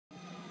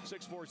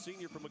6'4"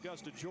 senior from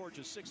Augusta,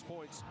 Georgia, 6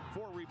 points,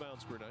 4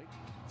 rebounds per night.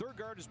 Third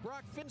guard is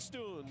Brock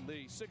Finstoon,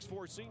 the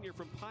 6'4" senior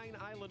from Pine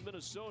Island,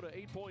 Minnesota,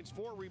 8 points,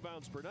 4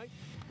 rebounds per night,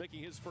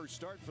 making his first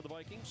start for the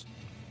Vikings.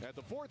 At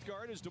the fourth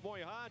guard is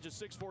Demoy Hodge, a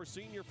 6'4"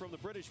 senior from the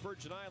British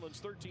Virgin Islands,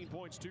 13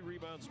 points, 2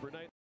 rebounds per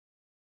night.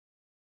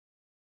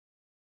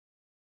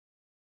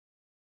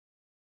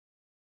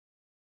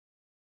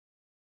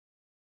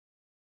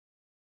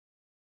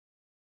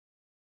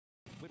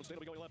 Cleveland State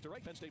will be going left to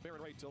right. Penn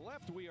State-Behrend right to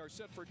left. We are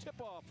set for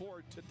tip-off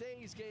for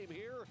today's game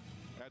here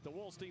at the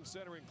Wolstein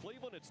Center in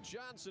Cleveland. It's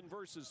Johnson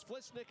versus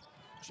Flisnick.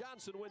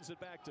 Johnson wins it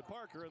back to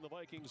Parker, and the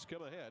Vikings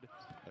come ahead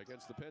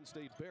against the Penn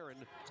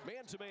State-Behrend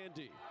man-to-man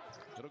D.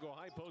 It'll go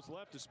high post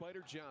left to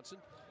Spider. Johnson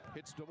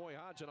hits Demoy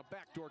Hodge on a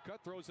backdoor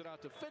cut, throws it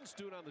out to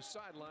Finstoon on the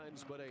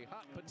sidelines, but a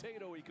hot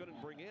potato he couldn't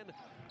bring in.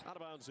 Out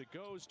of bounds it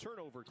goes.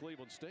 Turnover,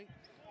 Cleveland State.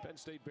 Penn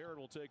State-Behrend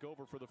will take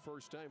over for the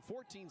first time,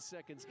 14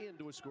 seconds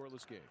into a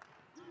scoreless game.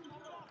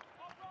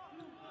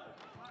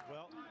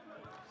 Well,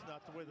 it's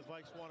not the way the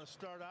Vikes want to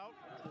start out.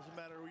 Doesn't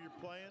matter who you're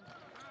playing.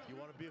 You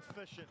want to be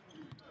efficient.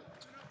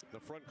 The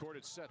front court,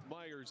 it's Seth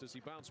Myers as he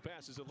bounce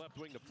passes at left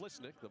wing to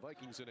Flisnick. The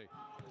Vikings in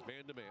a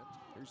man-to-man.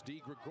 Here's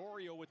D.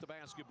 Gregorio with the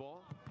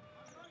basketball.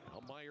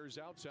 Now Myers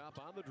out top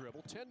on the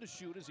dribble. 10 to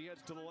shoot as he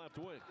heads to the left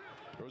wing.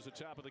 Throws the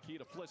top of the key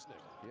to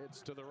Flisnick.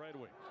 Heads to the right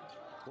wing.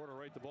 Corner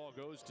right, the ball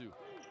goes to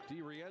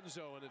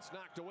DiRienzo, and it's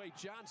knocked away.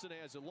 Johnson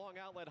has a long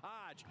outlet.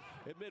 Hodge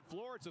at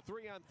mid-floor. It's a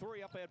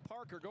 3-on-3 up at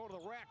Parker. Going to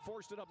the rack,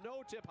 forced it up.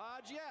 No tip.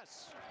 Hodge,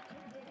 yes.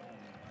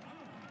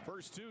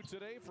 First two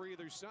today for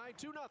either side.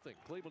 2-0.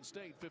 Cleveland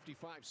State,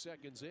 55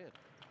 seconds in.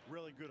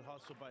 Really good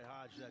hustle by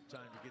Hodge that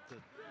time to get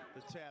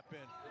the tap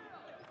in.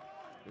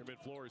 Here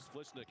mid-floor is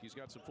Flisnick. He's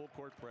got some full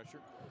court pressure.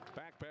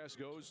 Back pass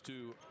goes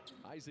to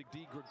Isaac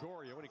D.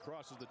 Gregorio when he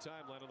crosses the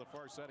timeline on the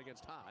far side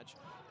against Hodge.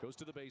 Goes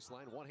to the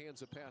baseline. One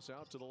hands a pass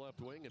out to the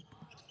left wing, and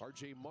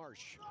R.J.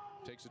 Marsh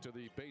takes it to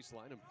the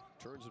baseline and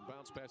turns and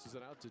bounce passes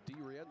it out to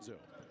DiRienzo.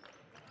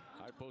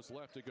 High post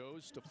left it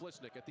goes to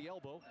Flisnick at the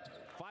elbow.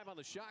 5 on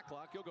the shot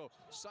clock. He'll go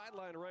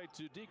sideline right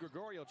to D.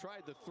 Gregorio.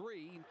 Tried the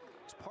 3.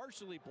 It's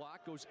partially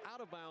blocked. Goes out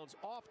of bounds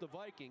off the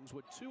Vikings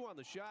with 2 on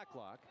the shot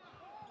clock.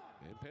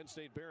 And Penn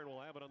State-Behrend will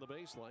have it on the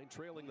baseline,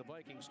 trailing the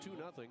Vikings 2-0.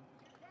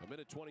 A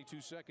minute 22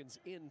 seconds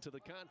into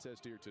the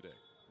contest here today.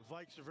 The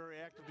Vikes are very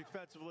active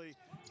defensively.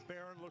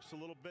 Behrend looks a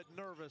little bit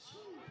nervous.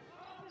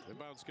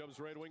 Inbounds comes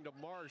right wing to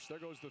Marsh. There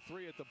goes the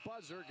 3 at the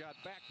buzzer. Got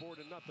backboard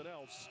and nothing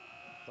else.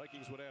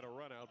 Vikings would add a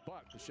run out,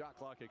 but the shot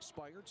clock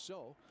expired.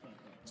 So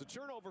it's a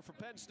turnover for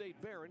Penn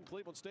State-Behrend.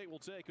 Cleveland State will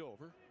take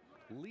over,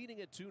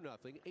 leading at 2-0.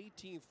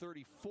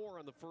 18:34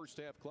 on the first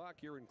half clock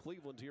here in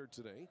Cleveland here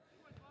today.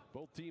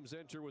 Both teams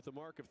enter with a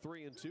mark of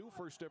 3-2.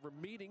 First ever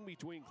meeting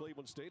between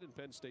Cleveland State and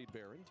Penn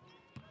State-Behrend.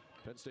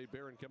 Penn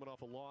State-Behrend coming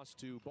off a loss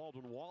to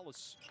Baldwin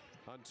Wallace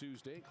on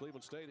Tuesday.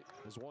 Cleveland State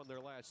has won their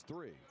last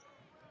 3.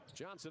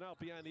 Johnson out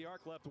behind the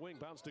arc, left wing,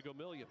 bounce to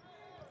Gomillion.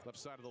 Left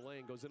side of the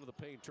lane, goes into the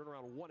paint,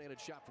 turnaround,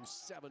 one-handed shot from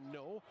 7,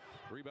 no.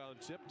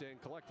 Rebound tipped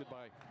and collected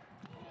by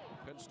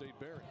Penn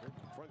State-Behrend.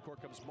 Front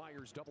court comes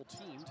Myers, double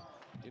teamed,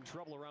 in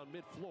trouble around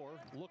mid-floor,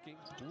 looking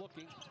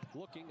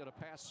at a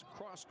pass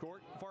cross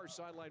court, far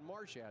sideline.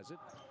 Marsh has it.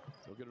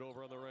 He'll get it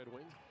over on the right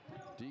wing.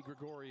 D.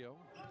 Gregorio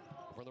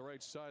from the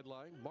right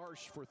sideline.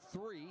 Marsh for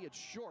 3. It's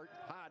short.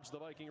 Hodge the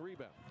Viking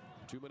rebound.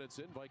 2 minutes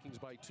in, Vikings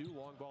by 2.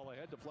 Long ball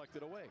ahead,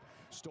 deflected away.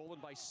 Stolen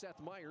by Seth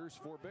Myers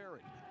for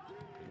Behrend.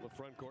 In the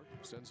front court,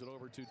 sends it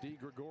over to D.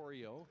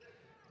 Gregorio.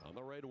 On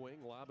the right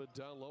wing, lob it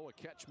down low. A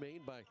catch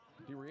made by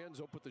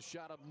DiRienzo. Put the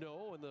shot up,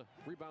 no. And the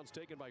rebound's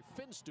taken by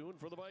Finstoon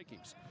for the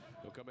Vikings.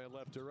 He'll come in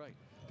left to right.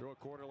 Throw a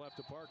corner left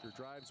to Parker.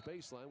 Drives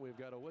baseline. We've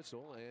got a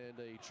whistle and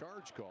a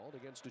charge called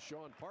against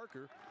Deshaun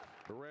Parker,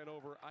 who ran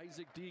over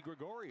Isaac D.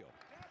 Gregorio.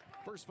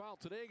 First foul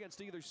today against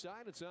either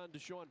side. It's on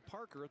Deshaun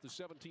Parker at the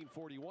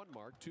 17:41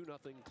 mark.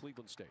 2-0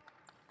 Cleveland State.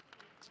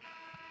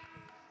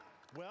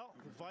 Well,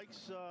 the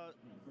Vikes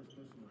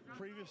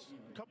previous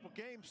couple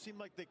games seem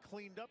like they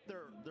cleaned up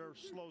their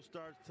slow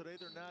starts. Today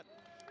they're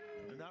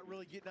not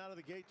really getting out of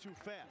the gate too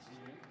fast.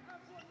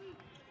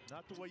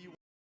 Not the way you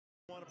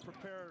want to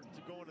prepare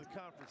to go into the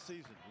conference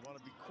season. You want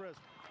to be crisp.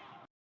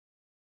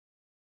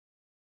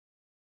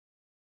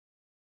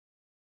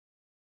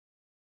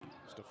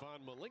 Stefan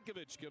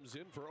Milinkovic comes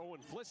in for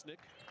Owen Flisnick.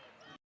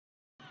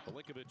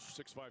 Milinkovic,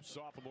 6'5"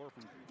 sophomore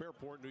from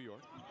Fairport, New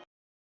York.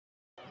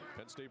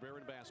 Penn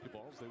State-Behrend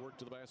basketballs. They work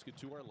to the basket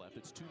to our left.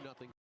 It's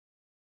 2-0.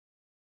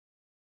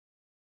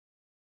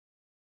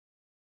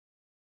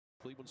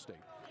 Cleveland State.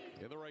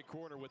 In the right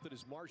corner with it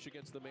is Marsh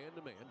against the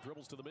man-to-man.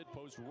 Dribbles to the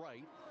mid-post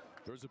right.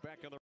 Throws it back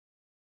on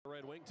the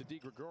right wing to D.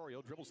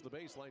 Gregorio. Dribbles to the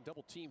baseline.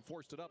 Double team.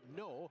 Forced it up.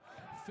 No.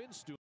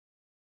 Finstoon.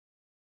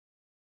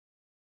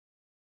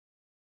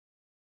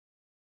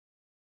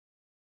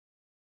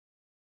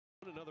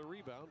 Another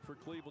rebound for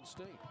Cleveland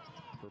State.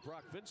 For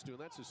Brock Finstoon,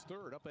 that's his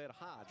 3rd. Up at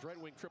Hodge. Right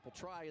wing triple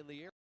try in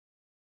the air.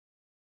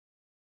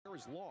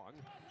 Is long.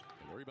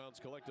 And the rebound's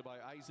collected by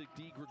Isaac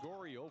D.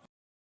 Gregorio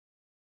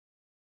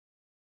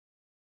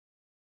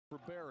for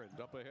Behrend.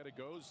 Up ahead it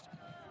goes.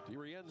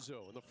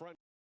 DiRienzo in the front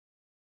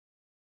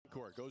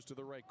court. Goes to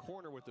the right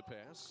corner with the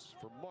pass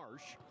for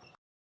Marsh.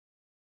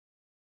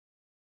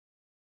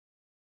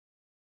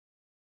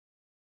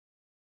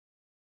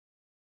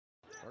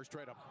 Marsh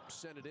tried to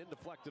send it in,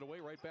 deflected away,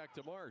 right back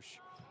to Marsh.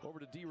 Over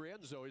to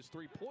DiRienzo. His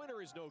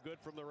three-pointer is no good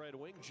from the right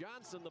wing.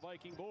 Johnson, the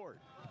Viking board.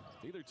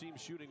 Neither team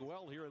shooting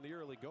well here in the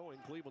early going.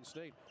 Cleveland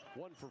State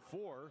 1 for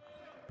 4.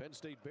 Penn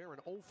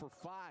State-Behrend 0 for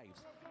 5.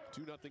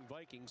 2-0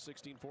 Vikings,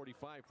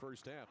 16:45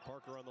 first half.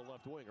 Parker on the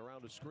left wing,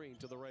 around a screen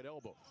to the right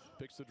elbow.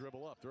 Picks the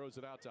dribble up, throws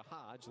it out to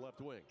Hodge,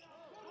 left wing.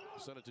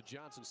 Send it to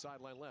Johnson,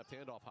 sideline left.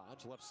 Handoff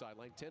Hodge, left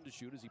sideline. 10 to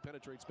shoot as he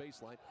penetrates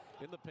baseline.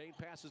 In the paint,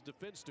 passes to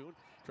Finstuen.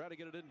 Try to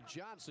get it in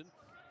Johnson.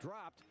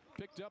 Dropped,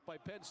 picked up by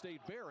Penn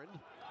State-Behrend.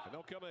 And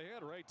they'll come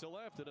ahead right to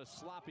left in a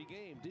sloppy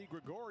game.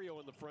 DiGregorio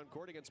in the front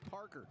court against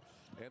Parker.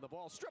 And the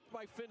ball stripped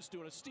by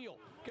Finstuen. A steal.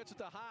 Gets it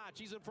to Hodge.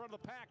 He's in front of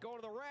the pack. Going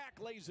to the rack.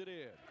 Lays it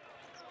in.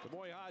 The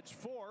boy Hodge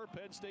 4.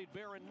 Penn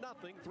State-Behrend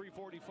nothing.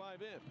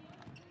 3:45 in.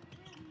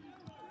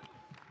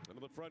 Into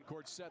the front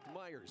court, Seth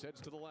Myers heads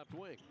to the left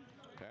wing.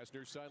 Pass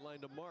near sideline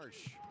to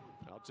Marsh.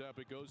 Out top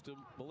it goes to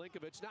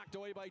Milinkovic. Knocked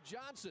away by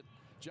Johnson.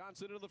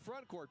 Johnson into the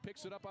front court.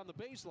 Picks it up on the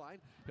baseline.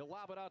 He'll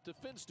lob it out to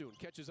Finstuen.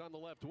 Catches on the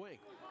left wing.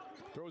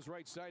 Throws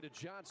right side to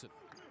Johnson.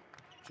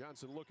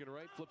 Johnson looking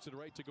right. Flips it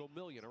right to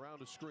Gomillion.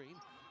 Around a screen.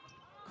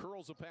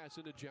 Curls a pass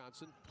into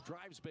Johnson.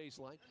 Drives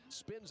baseline.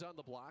 Spins on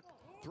the block.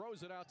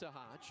 Throws it out to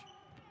Hodge.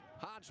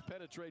 Hodge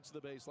penetrates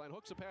the baseline.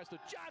 Hooks a pass to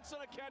Johnson.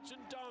 A catch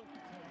and dunk.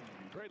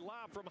 Great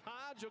lob from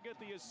Hodge. He'll get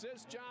the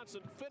assist.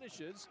 Johnson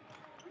finishes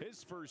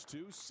his first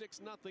two.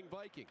 6-0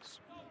 Vikings.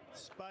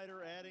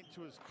 Spider adding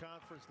to his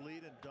conference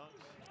lead in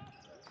dunks.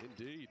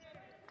 Indeed.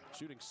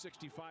 Shooting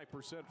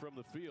 65% from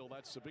the field.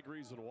 That's a big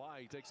reason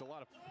why he takes a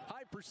lot of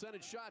high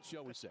percentage shots,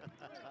 shall we say.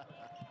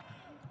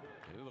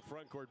 Into the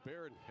front court,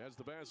 Behrend has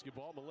the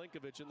basketball.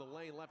 Milinkovic in the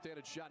lane,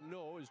 left-handed shot,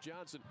 no, as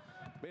Johnson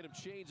made him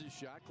change his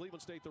shot.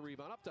 Cleveland State the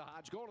rebound, up to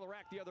Hodge, going to the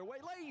rack the other way,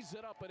 lays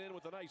it up and in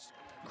with a nice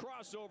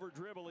crossover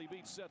dribble. He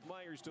beats Seth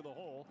Myers to the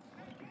hole.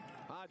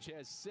 Hodge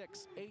has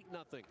 6,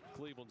 8-0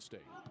 Cleveland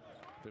State.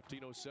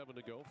 15:07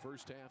 to go,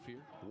 first half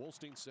here.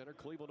 Wolstein Center,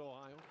 Cleveland,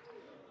 Ohio.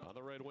 On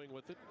the right wing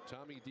with it,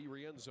 Tommy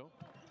DiRienzo.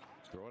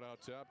 Throw it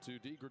out top to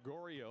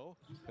DiGregorio.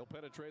 He'll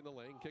penetrate in the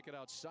lane, kick it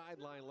out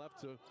sideline left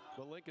to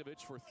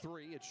Milinkovic for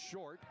 3. It's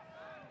short.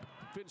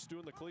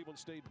 Finstuen the Cleveland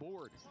State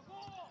board.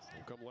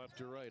 We'll come left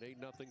to right.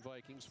 8-0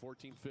 Vikings.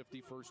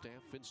 14:50 first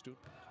half. Finstuen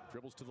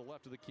dribbles to the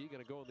left of the key.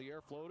 Going to go in the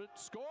air, floated.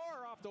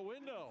 Score off the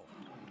window.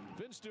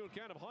 Finstuen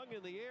kind of hung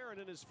in the air, and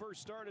in his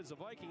first start as a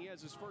Viking, he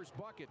has his first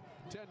bucket.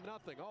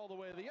 10-0. All the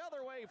way the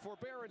other way for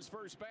Behrend's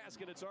first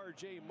basket. It's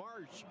R.J.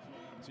 Marsh.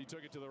 So he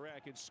took it to the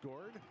rack and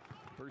scored.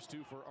 First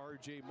two for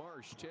R.J.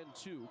 Marsh.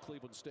 10-2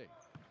 Cleveland State.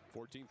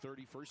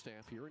 14:30 first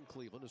half here in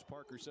Cleveland as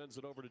Parker sends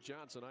it over to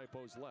Johnson. High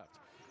post left.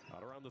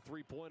 Out around the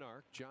three-point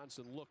arc.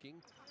 Johnson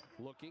looking,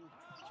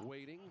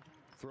 waiting,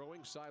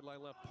 throwing.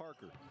 Sideline left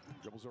Parker.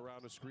 Dribbles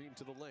around a screen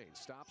to the lane.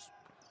 Stops.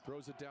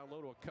 Throws it down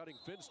low to a cutting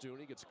Finstuen.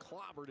 He gets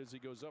clobbered as he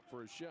goes up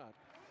for a shot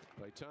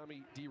by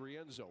Tommy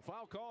DiRienzo.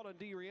 Foul called on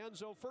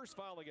DiRienzo. First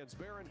foul against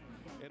Behrend.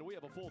 And we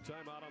have a full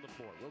timeout on the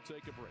floor. We'll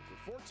take a break. With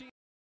 14.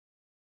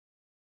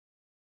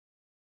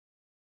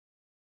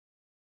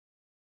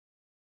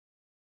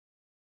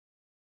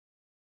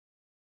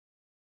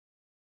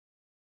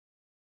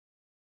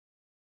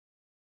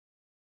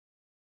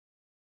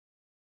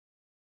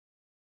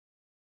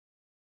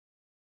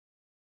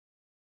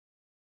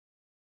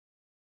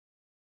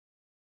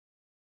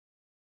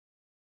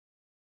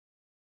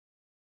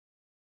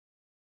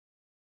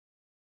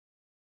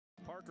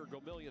 Parker,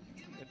 Gomillion,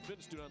 and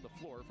Finstuen on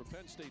the floor for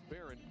Penn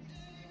State-Behrend.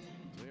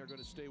 They are going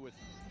to stay with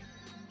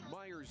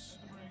Myers,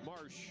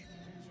 Marsh,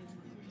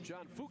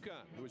 John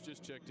Foucan, who was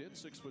just checked in,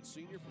 6-foot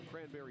senior from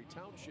Cranberry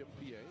Township,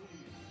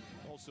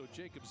 PA. Also,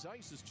 Jacob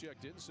Zeiss is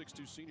checked in,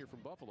 6'2" senior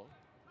from Buffalo.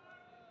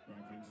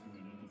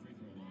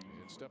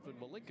 And Stefan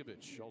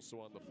Milinkovic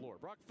also on the floor.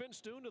 Brock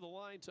Finstuen to the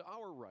line to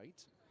our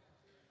right.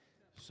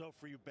 So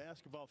for you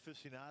basketball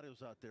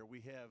aficionados out there,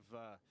 we have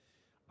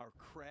our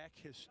crack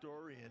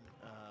historian,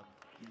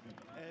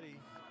 Eddie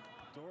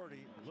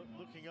Doherty,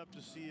 looking up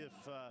to see if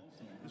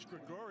this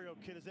Gregorio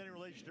kid is any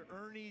relation to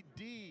Ernie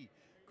D.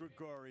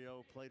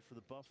 Gregorio, played for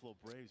the Buffalo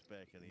Braves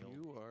back in the old.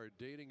 You are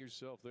dating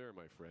yourself there,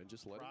 my friend.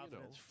 Just letting you know.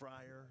 Providence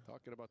Friar.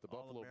 Talking about the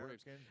Buffalo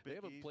Braves. They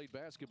haven't played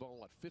basketball in,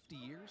 what, 50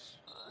 years?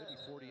 Maybe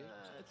 48?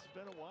 It's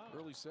been a while.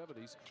 Early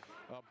 70s.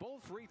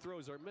 Both free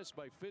throws are missed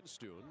by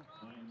Finstuen,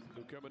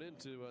 who coming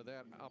into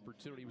that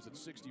opportunity was at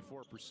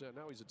 64%.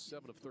 Now he's at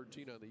 7 of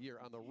 13 on the year.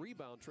 On the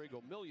rebound, Trey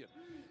Gomillion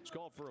is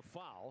called for a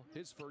foul.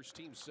 His first,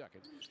 team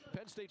second.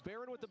 Penn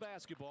State-Behrend with the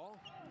basketball.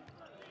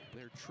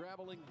 They're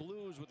traveling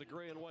blues with the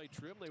gray and white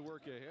trim. They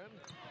work ahead.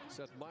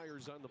 Seth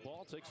Myers on the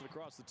ball. Takes it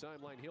across the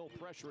timeline. Hill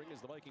pressuring as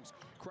the Vikings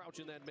crouch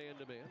in that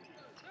man-to-man.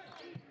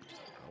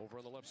 Over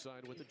on the left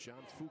side with it,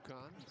 John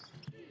Foucan.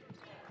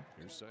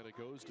 Here's side it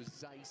goes to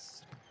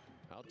Zeiss.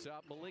 Out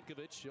top,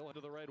 Milinkovic. He'll head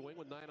to the right wing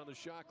with 9 on the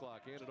shot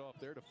clock. Handed off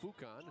there to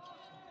Foucan.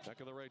 Back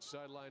on the right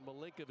sideline,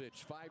 Milinkovic,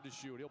 5 to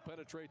shoot. He'll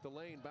penetrate the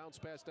lane, bounce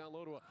pass down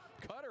low to a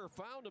cutter.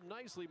 Found him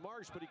nicely,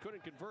 Marsh, but he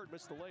couldn't convert.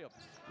 Missed the layup.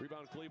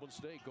 Rebound, Cleveland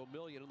State.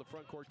 Gomillion in the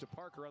front court to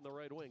Parker on the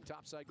right wing.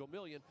 Topside,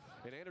 Gomillion.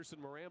 And Anderson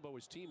Marambo,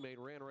 his teammate,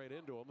 ran right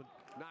into him and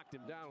knocked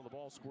him down, and the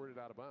ball squirted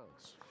out of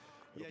bounds.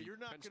 It'll you're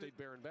not Penn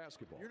State-Behrend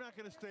basketball. You're not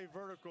going to stay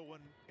vertical when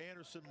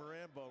Anderson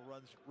Marambo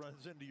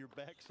runs into your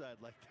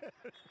backside like that.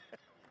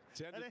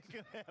 That ain't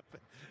going to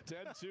happen.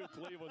 10-2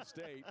 Cleveland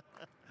State.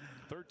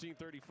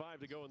 13:35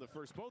 to go in the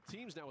first. Both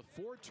teams now with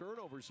 4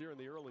 turnovers here in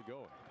the early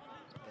going.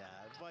 Yeah,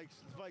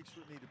 Vikes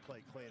would need to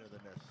play cleaner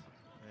than this.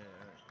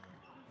 Yeah,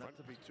 not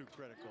to be too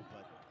critical,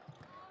 but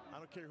I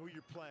don't care who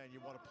you're playing. You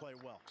want to play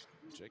well.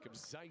 Jacob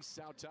Zeiss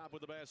out top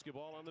with the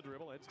basketball on the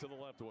dribble. Heads to the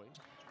left wing.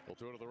 Will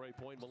throw to the right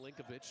point.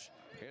 Milinkovic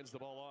hands the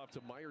ball off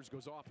to Myers.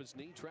 Goes off his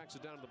knee. Tracks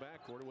it down to the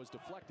backcourt. It was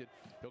deflected.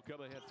 He'll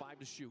come ahead, 5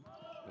 to shoot.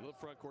 Into the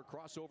front court.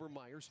 Crossover.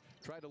 Myers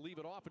tried to leave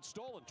it off. It's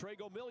stolen. Trey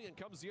Gomillion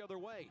comes the other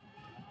way.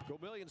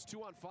 Gomillion's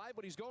 2 on 5,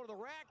 but he's going to the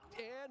rack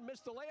and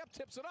missed the layup.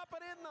 Tips it up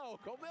and in, though.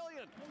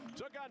 Gomillion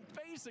took on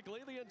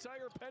basically the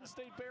entire Penn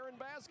State-Behrend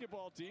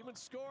basketball team and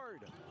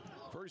scored.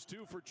 First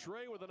 2 for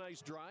Trey with a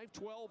nice drive.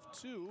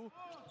 12-2.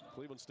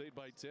 Cleveland State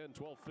by 10.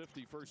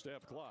 12:50 first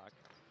half clock.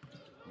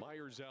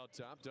 Myers out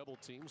top, double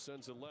team,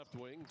 sends it left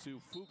wing to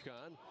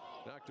Fukan.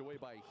 Knocked away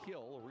by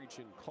Hill,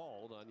 reaching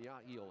called on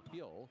Yael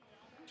Hill.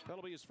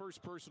 That'll be his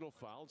first personal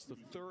foul. It's the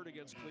 3rd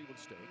against Cleveland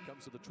State.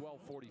 Comes to the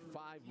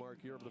 12:45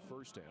 mark here of the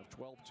first half.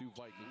 12-2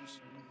 Vikings.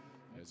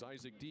 As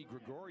Isaac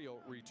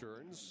DiGregorio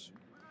returns.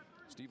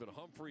 Stephen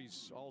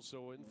Humphreys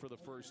also in for the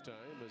first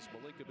time as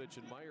Milinkovic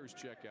and Myers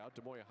check out.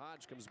 Demoya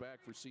Hodge comes back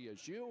for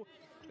CSU.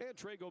 And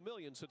Trey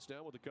Gomillion sits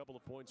down with a couple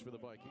of points for the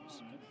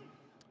Vikings.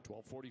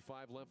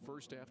 12:45 left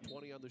first half,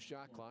 20 on the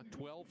shot clock.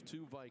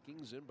 12-2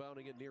 Vikings.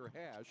 Inbounding it near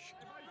hash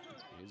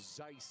is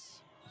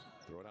Zeiss.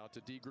 Throw it out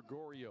to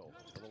DiGregorio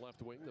on the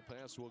left wing. The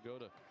pass will go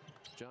to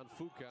John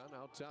Fukan.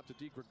 Out top to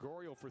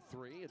DiGregorio for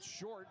 3. It's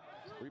short.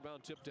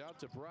 Rebound tipped out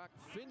to Brock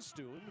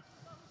Finstoon.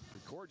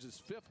 Records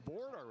his 5th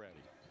board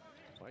already.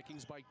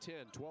 Vikings by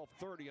 10.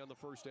 12:30 on the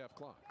first half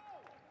clock.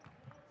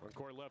 Front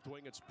court left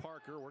wing, it's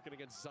Parker working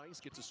against Zeiss.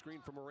 Gets a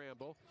screen from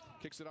Marambo.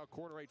 Kicks it out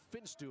corner right.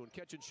 Finstoon,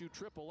 catch and shoot,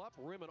 triple up,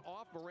 rim and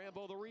off.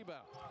 Marambo the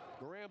rebound.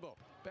 Marambo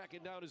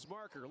backing down his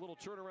marker. A little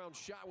turnaround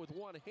shot with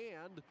one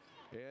hand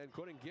and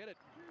couldn't get it.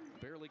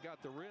 Barely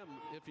got the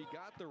rim, if he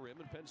got the rim,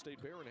 and Penn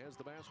State-Behrend has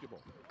the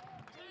basketball.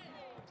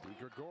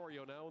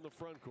 DiGregorio now in the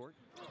front court.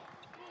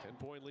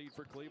 10-point lead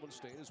for Cleveland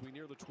State as we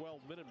near the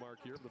 12-minute mark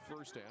here of the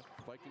first half.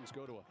 Vikings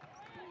go to a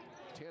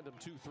tandem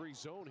 2-3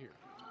 zone here.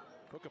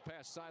 Hook a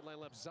pass sideline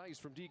left Zeiss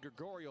from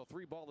DiGregorio.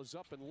 3 ball is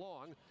up and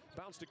long.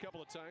 Bounced a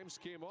couple of times.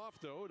 Came off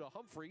though to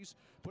Humphreys.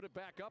 Put it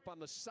back up on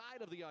the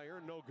side of the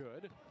iron. No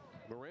good.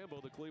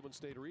 Marambo the Cleveland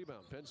State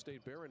rebound. Penn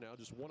State-Behrend now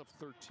just 1 of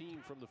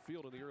 13 from the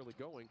field in the early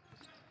going.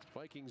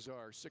 Vikings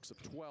are 6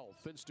 of 12.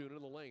 Finstoon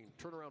in the lane.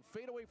 Turnaround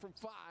fadeaway from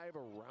 5.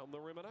 Around the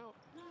rim and out.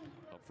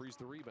 Humphreys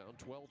the rebound.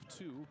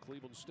 12-2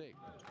 Cleveland State.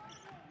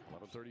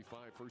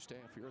 11:35 first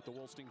half here at the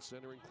Wolstein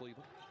Center in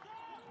Cleveland.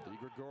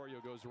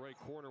 DiGregorio goes right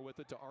corner with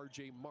it to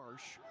R.J.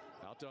 Marsh.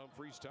 Out to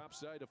Humphreys, top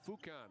side to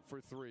Fukan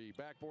for 3.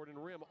 Backboard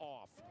and rim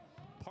off.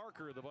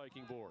 Parker, the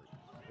Viking board.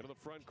 Into the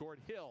front court,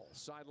 Hill,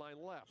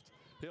 sideline left.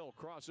 Hill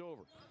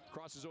crossover.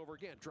 Crosses over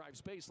again,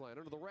 drives baseline,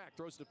 under the rack,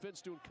 throws to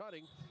Finstoon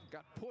cutting.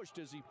 Got pushed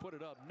as he put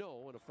it up,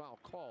 no, and a foul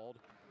called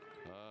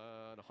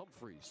on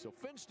Humphreys. So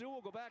Finstoon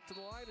will go back to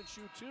the line and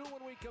shoot 2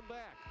 when we come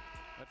back.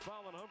 That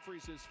foul on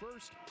Humphreys, his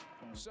first.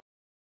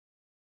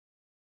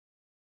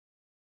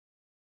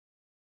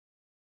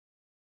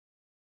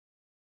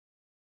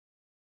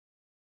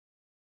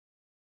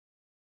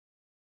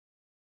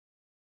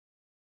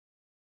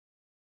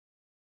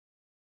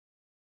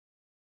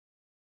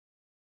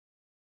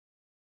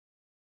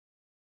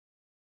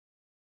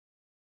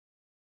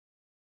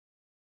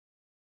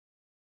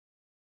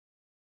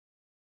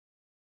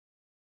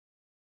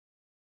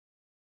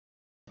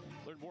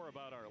 Learn more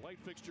about our light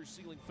fixtures,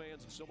 ceiling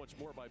fans, and so much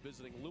more by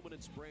visiting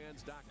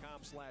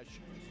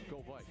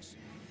luminanceBrands.com/GoVikes.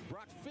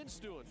 Brock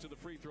Finstoon to the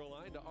free throw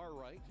line to our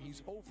right.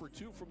 He's 0 for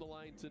 2 from the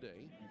line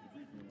today.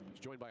 He's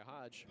joined by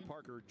Hodge,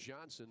 Parker,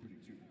 Johnson,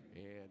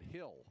 and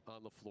Hill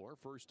on the floor.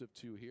 First of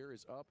 2 here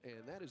is up,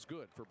 and that is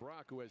good for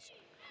Brock, who has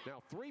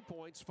now 3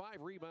 points,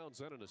 5 rebounds,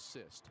 and an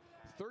assist.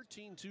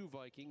 13-2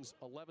 Vikings,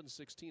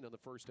 11:16 on the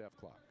first half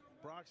clock.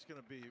 Brock's going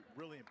to be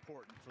really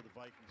important for the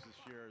Vikings this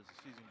year as the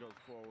season goes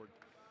forward.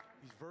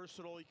 He's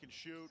versatile, he can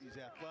shoot, he's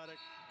athletic.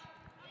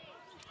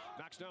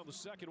 Knocks down the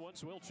second one,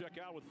 so he'll check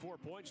out with 4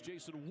 points.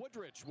 Jason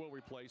Woodrich will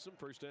replace him.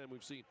 First time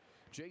we've seen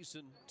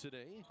Jason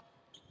today.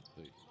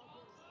 The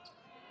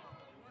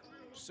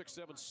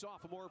 6'7"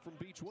 sophomore from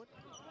Beechwood.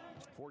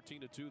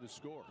 14-2 the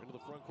score. Into the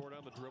front court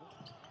on the dribble.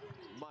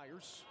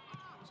 Myers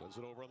sends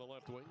it over on the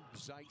left wing.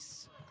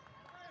 Zeiss.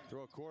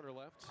 Throw a corner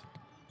left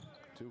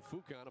to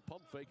Fukan, a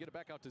pump fake, get it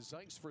back out to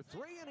Zeiss for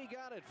 3, and he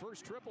got it.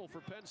 First triple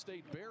for Penn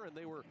State-Behrend.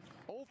 They were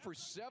 0 for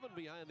 7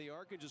 behind the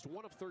arc and just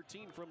 1 of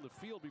 13 from the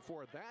field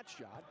before that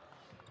shot.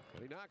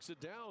 And he knocks it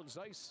down.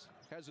 Zeiss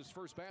has his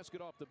first basket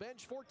off the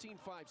bench. 14-5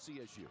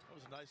 CSU. That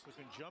was a nice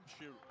looking jump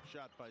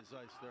shot by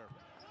Zeiss there.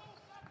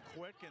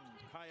 Quick and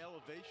high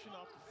elevation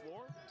off the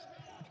floor.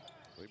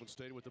 Cleveland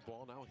State with the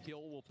ball. Now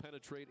Hill will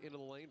penetrate into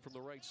the lane from the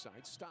right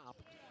side. Stop.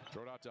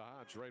 Throw it out to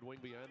Hodge. Right wing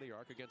behind the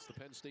arc against the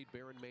Penn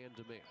State-Behrend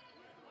man-to-man.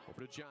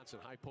 Over to Johnson.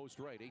 High post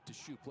right. 8 to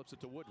shoot. Flips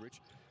it to Woodridge.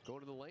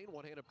 Going to the lane.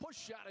 One-handed push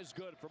shot is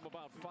good from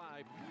about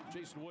 5.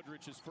 Jason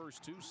Woodridge's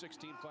first 2.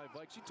 16-5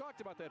 Vikes. You talked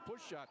about that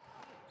push shot.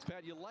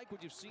 Pat, you like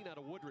what you've seen out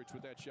of Woodridge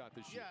with that shot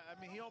this year? Yeah, I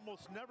mean, he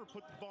almost never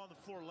put the ball on the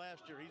floor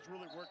last year. He's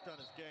really worked on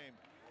his game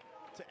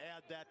to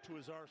add that to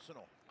his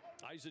arsenal.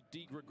 Isaac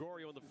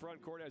DiGregorio in the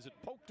front court has it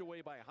poked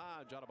away by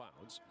Hodge out of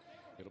bounds.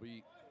 It'll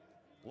be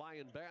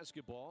Lion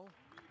basketball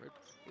right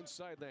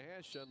inside the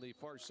hash on the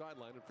far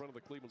sideline in front of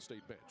the Cleveland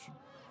State bench.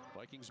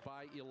 Vikings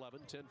by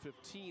 11,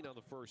 10-15 on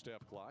the first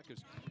half clock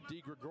as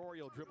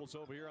DiGregorio dribbles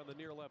over here on the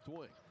near left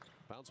wing.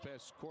 Bounce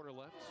pass corner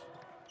left,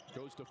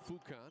 goes to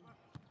Fukan.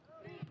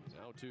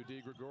 Now to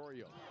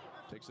DiGregorio.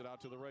 Takes it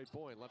out to the right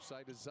point. Left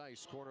side to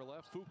Zeiss. Corner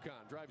left.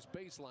 Fukan drives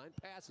baseline.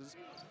 Passes.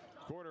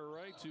 Corner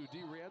right to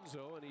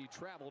DiRienzo, and he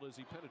traveled as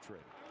he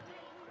penetrated.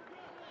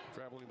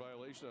 Traveling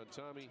violation on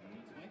Tommy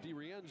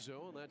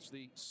DiRienzo, and that's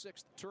the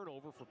 6th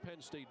turnover for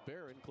Penn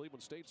State-Behrend.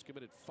 Cleveland State's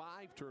committed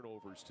 5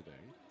 turnovers today.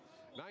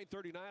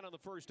 9:39 on the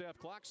first half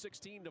clock.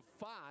 16-5.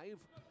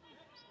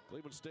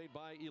 Cleveland State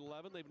by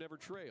 11. They've never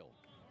trailed.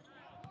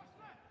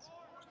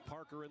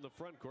 Parker in the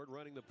front court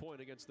running the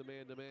point against the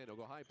man-to-man. He'll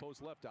go high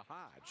post left to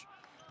Hodge.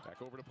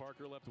 Back over to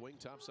Parker, left wing.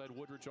 Topside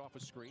Woodridge off a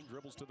screen.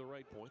 Dribbles to the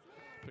right point.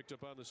 Picked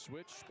up on the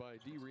switch by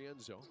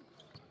DiRienzo.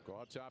 Go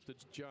out top to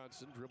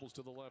Johnson. Dribbles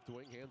to the left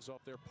wing. Hands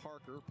off there.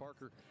 Parker.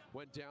 Parker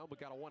went down but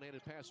got a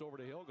one-handed pass over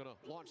to Hill. Going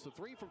to launch the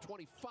 3 from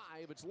 25.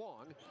 It's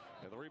long.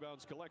 And the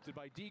rebound's collected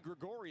by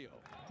DiGregorio.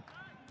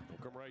 Will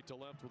come right to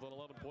left with an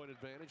 11-point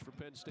advantage for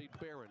Penn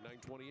State-Behrend.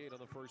 9:28 on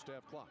the first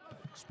half clock.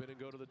 Spin and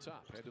go to the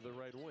top. Head to the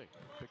right wing.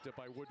 Picked up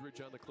by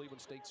Woodridge on the Cleveland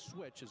State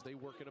switch as they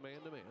work in a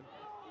man-to-man.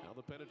 Now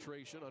the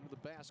penetration under the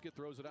basket.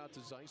 Throws it out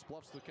to Zeiss.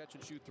 Bluffs the catch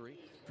and shoot 3.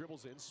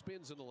 Dribbles in.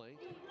 Spins in the lane.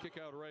 Kick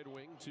out right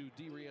wing to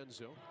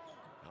DiRienzo.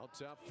 Out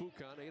top,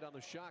 Fukan, 8 on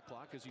the shot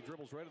clock as he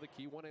dribbles right to the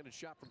key. One-handed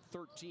shot from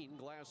 13.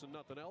 Glass and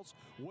nothing else.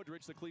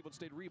 Woodridge, the Cleveland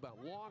State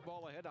rebound. Long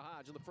ball ahead to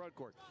Hodge in the front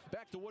court.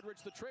 Back to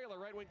Woodridge, the trailer.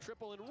 Right wing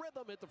triple in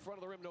rhythm at the front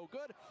of the rim. No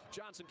good.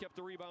 Johnson kept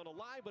the rebound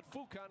alive, but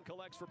Fukan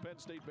collects for Penn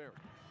State-Behrend.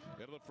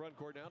 Into the front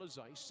court now to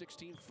Zeiss.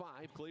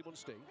 16-5 Cleveland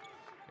State.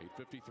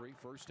 8:53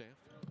 first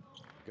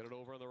half. Get it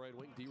over on the right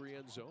wing.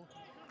 DiRienzo.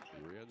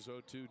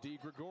 DiRienzo to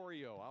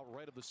DiGregorio. Out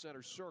right of the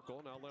center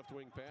circle. Now left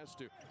wing pass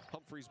to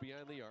Humphreys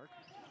behind the arc.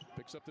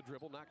 Picks up the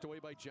dribble, knocked away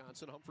by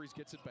Johnson. Humphreys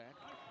gets it back.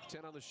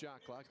 10 on the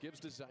shot clock, gives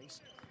to Zeiss.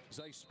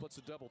 Zeiss splits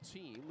a double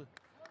team.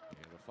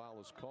 And a foul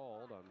is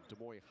called on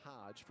Demoy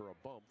Hodge for a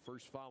bump.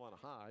 First foul on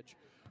Hodge.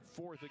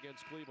 4th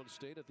against Cleveland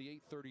State at the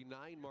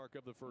 8:39 mark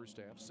of the first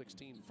half.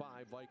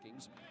 16-5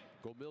 Vikings.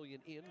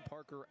 Gomillion in,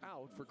 Parker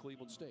out for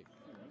Cleveland State.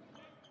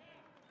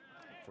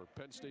 For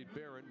Penn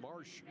State-Behrend,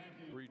 Marsh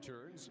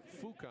returns.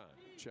 Fukan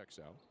checks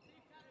out.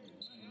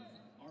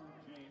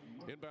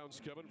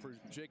 Inbounds coming for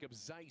Jacob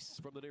Zeiss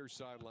from the near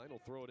sideline. He'll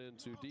throw it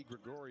into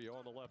DiGregorio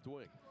on the left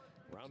wing.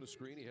 Round the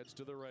screen, he heads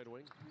to the right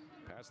wing.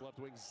 Pass left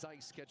wing,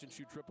 Zeiss catch and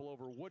shoot triple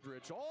over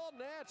Woodridge. All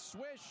net,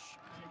 swish.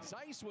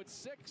 Zeiss with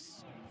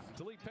 6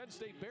 to lead Penn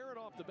State-Behrend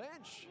off the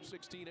bench.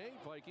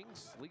 16-8,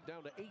 Vikings lead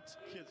down to 8.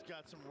 Kid's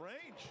got some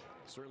range.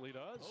 Certainly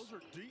does. Those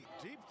are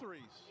deep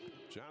threes.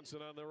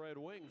 Johnson on the right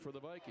wing for the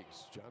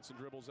Vikings. Johnson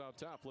dribbles out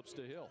top, flips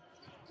to Hill.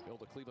 Hill,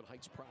 the Cleveland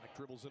Heights product,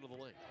 dribbles into the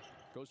lane.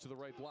 Goes to the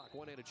right block.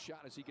 One-handed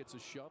shot as he gets a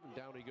shove, and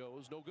down he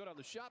goes. No good on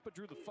the shot, but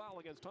drew the foul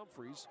against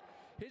Humphreys.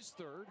 His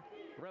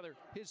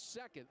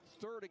second,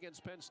 third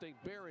against Penn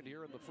State-Behrend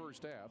here in the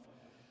first half.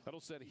 That'll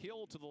send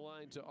Hill to the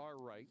line to our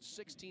right.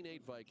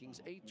 16-8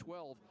 Vikings,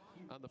 8:12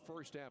 on the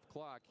first half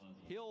clock.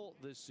 Hill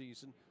this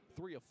season,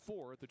 3 of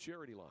 4 at the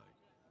charity line.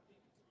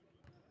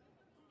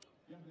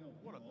 I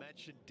want to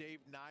mention Dave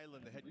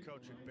Nyland, the head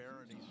coach at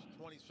Behrend. He's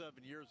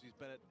 27 years he's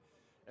been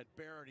at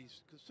Behrend.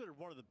 He's considered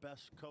one of the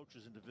best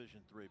coaches in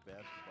Division III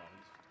basketball.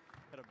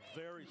 He's had a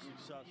very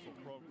successful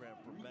program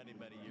for many,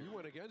 many years. You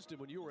went against him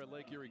when you were at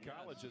Lake Erie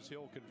College as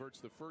Hill converts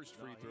the first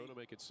free throw to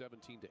make it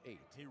 17-8.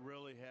 He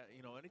really had,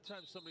 you know,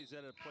 anytime somebody's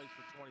at a place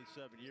for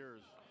 27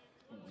 years,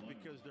 it's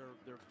because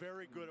they're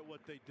very good at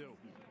what they do.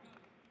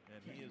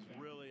 And he is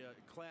really a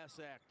class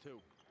act, too.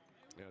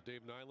 Yeah,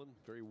 Dave Nyland,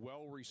 very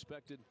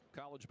well-respected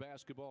college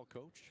basketball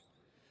coach.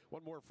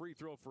 One more free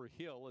throw for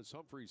Hill as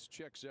Humphreys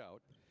checks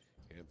out.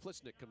 And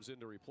Flisnick comes in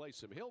to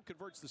replace him. Hill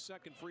converts the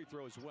second free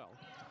throw as well.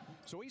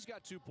 So he's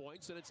got 2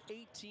 points, and it's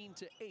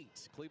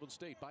 18-8. Cleveland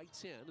State by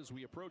 10 as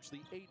we approach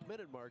the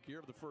 8-minute mark here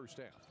of the first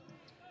half.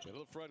 Into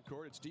the front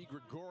court, it's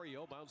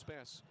DiGregorio. Bounce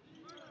pass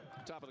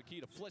Top of the key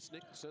to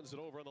Flisnick. Sends it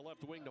over on the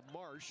left wing to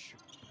Marsh.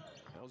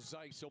 Now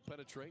Zeiss, he'll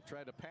penetrate.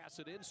 Tried to pass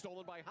it in.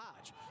 Stolen by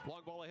Hodge.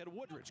 Long ball ahead of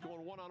Woodridge.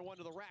 Going one-on-one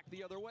to the rack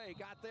the other way.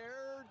 Got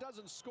there.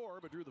 Doesn't score,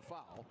 but drew the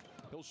foul.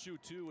 He'll shoot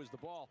two as the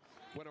ball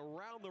went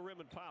around the rim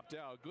and popped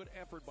out. Good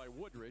effort by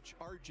Woodridge.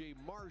 R.J.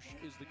 Marsh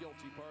is the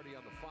guilty party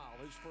on the foul.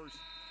 His first,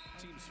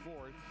 team's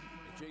fourth.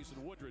 And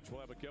Jason Woodridge will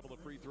have a couple of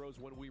free throws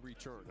when we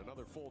return.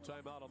 Another full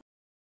timeout on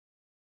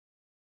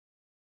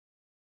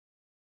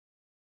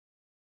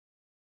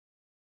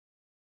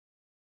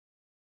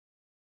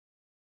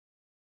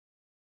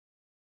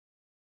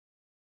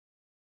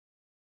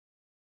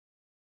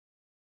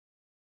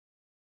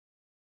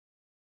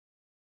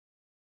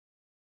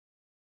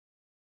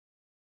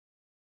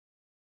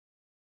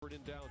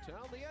in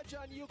downtown. The Edge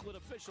on Euclid,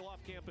 official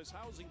off-campus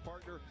housing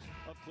partner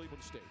of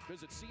Cleveland State.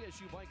 Visit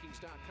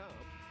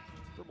CSUVikings.com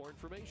for more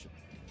information.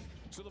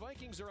 So the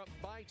Vikings are up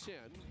by 10.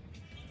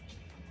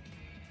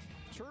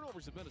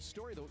 Turnovers have been a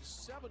story, though.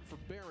 7 for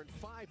Behrend,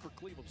 5 for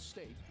Cleveland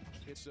State.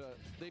 It's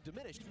they've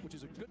diminished, which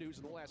is a good news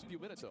in the last few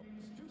minutes, though.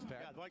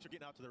 Yeah, the Vikings are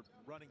getting out to their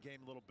running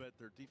game a little bit.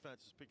 Their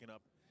defense is picking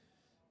up.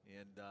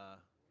 And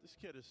this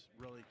kid has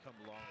really come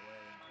a long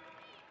way.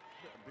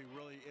 I'd be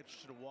really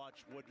interested to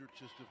watch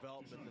Woodridge's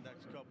development the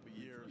next couple of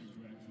years.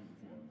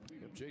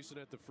 Yep, Jason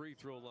at the free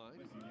throw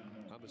line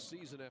on the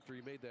season after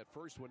he made that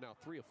first one. Now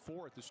 3 of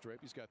 4 at the stripe.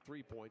 He's got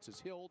 3 points as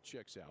Hill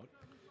checks out.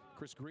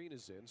 Chris Green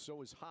is in.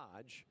 So is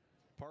Hodge.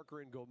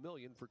 Parker and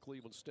Gomillion for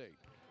Cleveland State.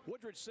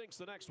 Woodridge sinks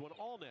the next one.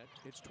 All net.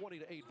 It's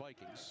 20-8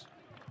 Vikings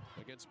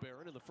against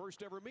Behrend in the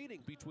first ever meeting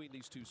between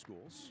these two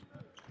schools.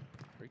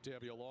 Great to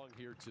have you along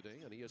here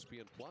today on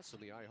ESPN Plus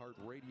and the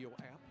iHeartRadio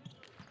app.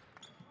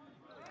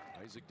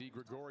 Isaac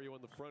DiGregorio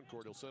in the front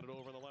court. He'll send it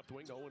over on the left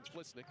wing to Owen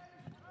Flisnick.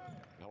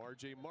 Now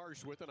R.J.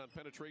 Marsh with it on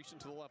penetration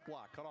to the left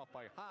block. Cut off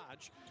by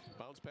Hodge.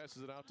 Bounce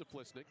passes it out to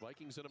Flisnick.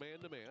 Vikings in a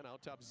man-to-man.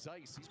 Out top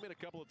Zeiss. He's made a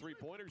couple of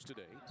three-pointers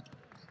today.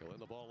 He'll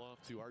end the ball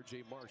off to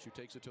R.J. Marsh, who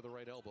takes it to the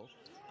right elbow.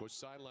 Goes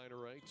sideline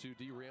right to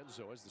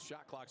DiRienzo. As the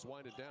shot clock's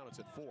winding down, it's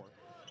at 4.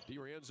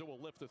 DiRienzo will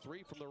lift the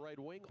three from the right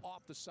wing.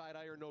 Off the side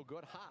iron, no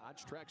good.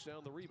 Hodge tracks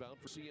down the rebound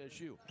for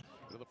CSU.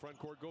 Into the front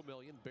court,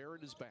 Gomillion.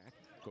 Behrend is back.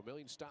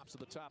 Gomillion stops at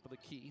the top of the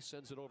key.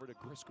 Sends it over to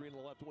Chris Green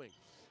on the left wing.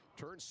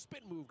 Turns,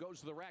 spin move,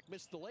 goes to the rack.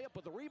 Missed the layup,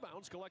 but the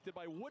rebound's collected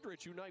by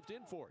Woodridge, who knifed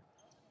in for it.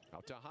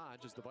 Out to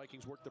Hodge as the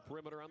Vikings work the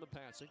perimeter on the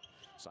passing.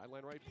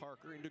 Sideline right,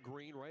 Parker into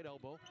Green, right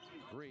elbow.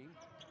 Green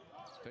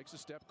takes a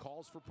step,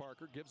 calls for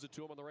Parker, gives it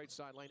to him on the right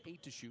sideline.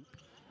 8 to shoot.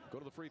 Go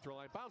to the free throw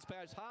line. Bounce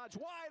pass. Hodge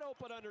wide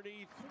open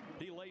underneath.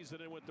 He lays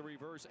it in with the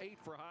reverse. 8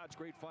 for Hodge.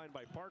 Great find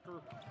by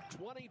Parker.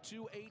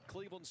 22-8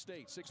 Cleveland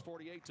State.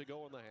 6:48 to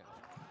go in the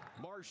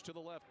half. Marsh to the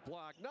left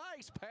block.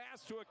 Nice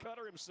pass to a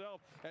cutter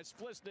himself as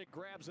Flisnick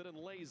grabs it and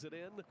lays it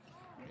in.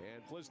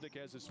 And Flisnick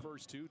has his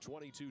first two.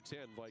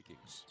 22-10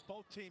 Vikings.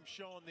 Both teams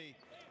showing the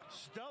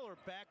stellar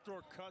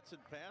backdoor cuts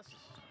and passes.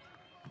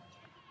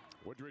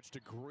 Woodridge to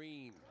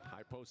Green.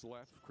 High post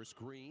left. Chris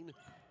Green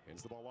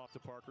hands the ball off to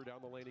Parker. Down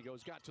the lane he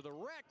goes. Got to the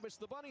rack. Missed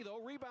the bunny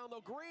though. Rebound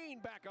though. Green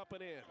back up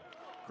and in.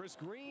 Chris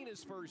Green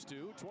his first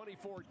two.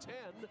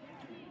 24-10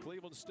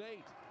 Cleveland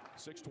State.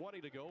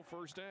 6:20 to go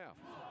first half.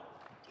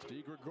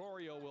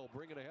 DiGregorio will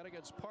bring it ahead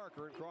against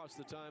Parker and cross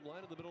the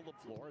timeline in the middle of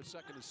the floor. A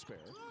second is spare.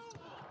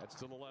 That's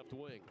to the left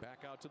wing.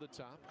 Back out to the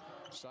top.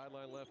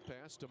 Sideline left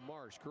pass to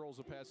Marsh. Curls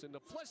a pass into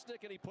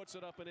Flisnick, and he puts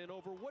it up and in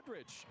over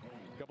Woodridge.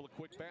 A couple of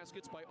quick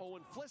baskets by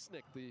Owen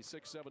Flisnick, the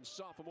 6'7"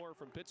 sophomore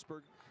from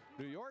Pittsburgh,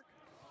 New York.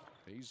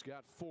 He's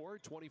got 4,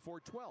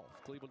 24-12,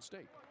 Cleveland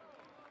State.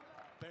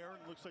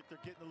 Behrend looks like they're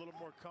getting a little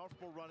more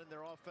comfortable running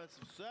their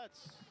offensive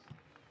sets.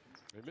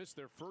 They missed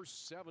their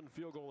first 7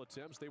 field goal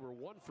attempts. They were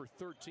 1 for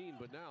 13,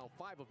 but now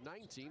 5 of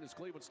 19 as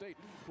Cleveland State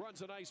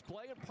runs a nice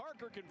play, and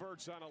Parker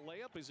converts on a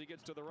layup as he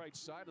gets to the right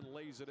side and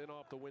lays it in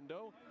off the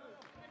window.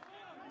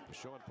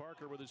 Sean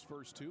Parker with his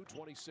first two.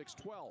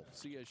 26-12.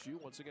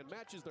 CSU once again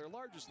matches their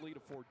largest lead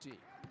of 14.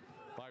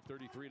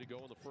 5:33 to go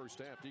in the first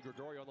half.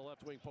 DiGregorio on the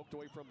left wing, poked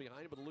away from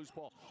behind, but the loose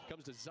ball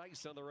comes to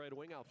Zeiss on the right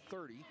wing, out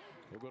 30.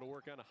 We'll go to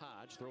work on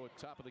Hodge. Throw it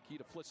top of the key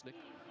to Flisnick.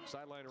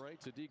 Sideline right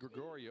to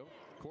DiGregorio.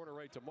 Corner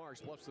right to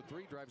Marsh. Bluffs the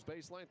three, drives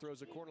baseline,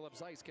 throws a corner left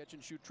Zeiss. Catch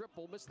and shoot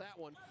triple. Missed that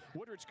one.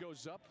 Woodridge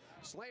goes up,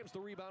 slams the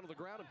rebound to the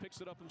ground, and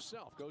picks it up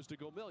himself. Goes to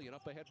Gomillion.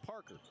 Up ahead,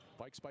 Parker.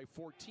 Vikes by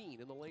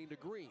 14 in the lane to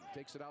Green.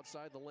 Takes it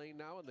outside the lane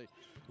now in the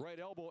right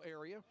elbow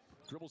area.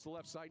 Dribbles the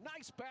left side.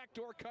 Nice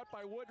backdoor cut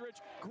by Woodridge.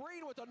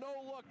 Green with a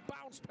no-look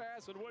bounce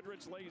pass, and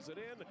Woodridge lays it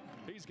in.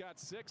 He's got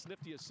 6.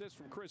 Nifty assist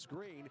from Chris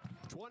Green.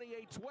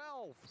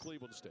 28-12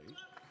 Cleveland State.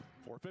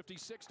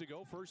 4:56 to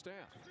go first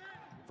half.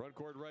 Front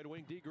court right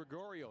wing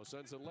DiGregorio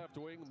sends it left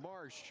wing.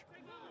 Marsh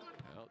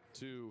out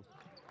to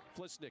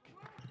Flisnick.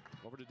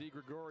 Over to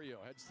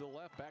DiGregorio, heads to the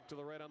left, back to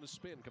the right on the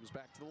spin, comes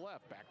back to the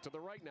left, back to the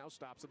right now,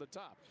 stops at the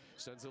top,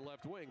 sends it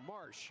left wing.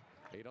 Marsh,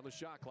 8 on the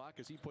shot clock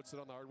as he puts it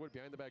on the hardwood,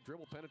 behind the back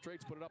dribble,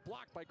 penetrates, put it up,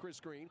 blocked by Chris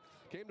Green,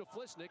 came to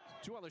Flisnick,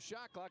 2 on the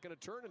shot clock and a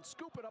turn and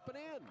scoop it up and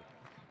in.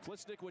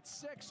 Flisnick with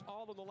 6,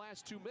 all in the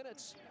last 2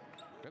 minutes,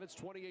 and it's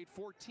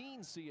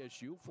 28-14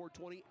 CSU,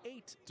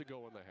 4:28 to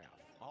go in the half.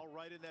 All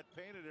right in that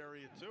painted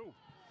area too.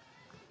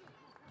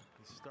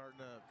 starting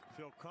to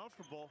feel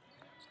comfortable.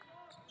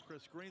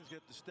 Chris Green's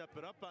got to step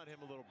it up on him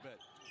a little bit.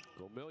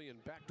 Gomillion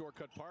backdoor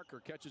cut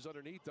Parker, catches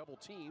underneath, double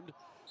teamed.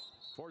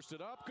 Forced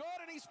it up, good,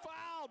 and he's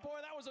fouled. Boy,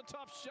 that was a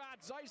tough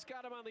shot. Zeiss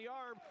got him on the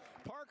arm.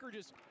 Parker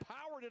just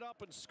powered it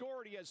up and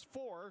scored. He has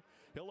 4.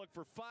 He'll look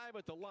for 5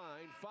 at the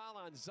line. Foul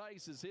on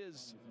Zeiss is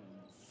his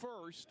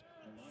first.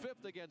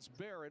 5th against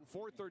Barron.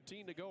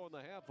 4:13 to go in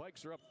the half.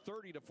 Vikes are up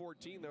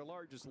 30-14. Their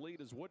largest lead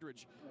as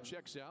Woodridge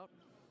checks out.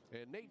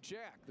 And Nate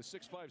Jack, the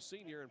 6'5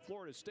 senior and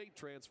Florida State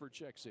transfer,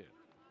 checks in.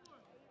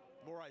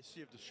 The more I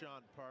see of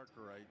Deshaun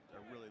Parker,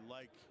 I really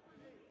like.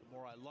 The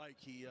more I like,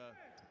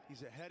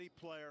 he's a heady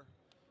player.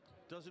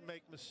 Doesn't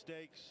make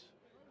mistakes,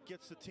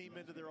 gets the team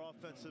into their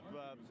offensive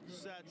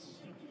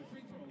sets,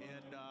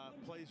 and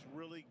plays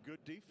really good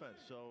defense.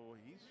 So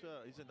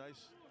he's a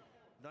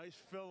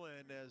nice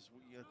fill-in. As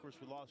of course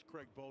we lost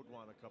Craig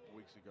Baudouin a couple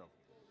weeks ago.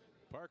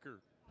 Parker,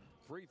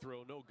 free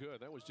throw no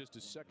good. That was just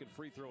his second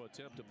free throw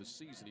attempt of the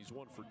season. He's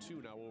 1 for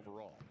 2 now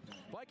overall.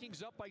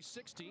 Vikings up by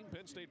 16.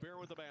 Penn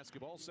State-Behrend with the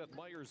basketball. Seth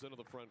Myers into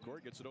the front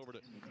court, gets it over to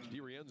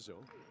DiRienzo.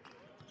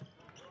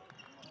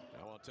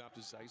 Now on top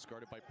to Zeiss,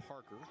 guarded by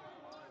Parker.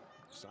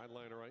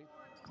 Sideline right,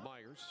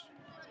 Myers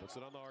puts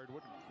it on the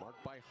hardwood,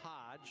 marked by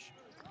Hodge.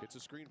 Gets a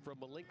screen from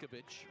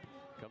Milinkovic,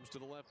 comes to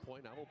the left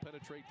point, now will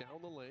penetrate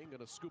down the lane,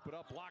 gonna scoop it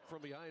up, blocked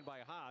from behind by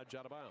Hodge,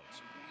 out of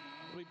bounds.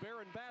 It'll be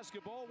Barron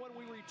basketball when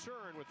we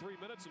return with 3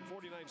 minutes and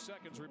 49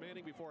 seconds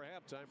remaining before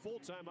halftime. Full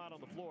time out on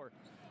the floor.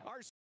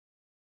 Our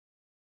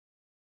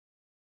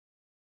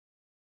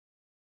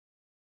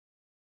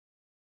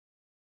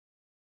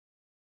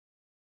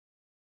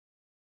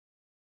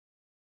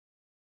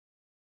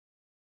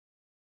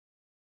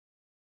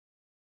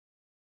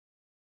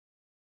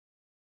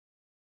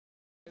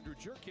Andrew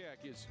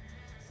Jerkak is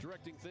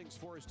directing things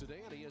for us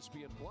today on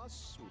ESPN+.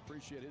 We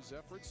appreciate his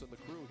efforts and the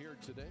crew here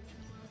today.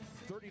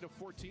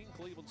 30-14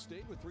 Cleveland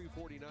State with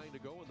 3:49 to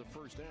go in the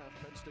first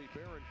half. Penn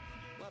State-Behrend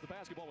will have the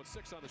basketball with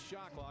 6 on the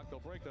shot clock. They'll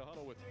break the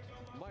huddle with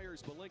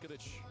Myers,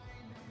 Milinkovic,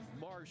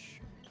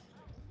 Marsh,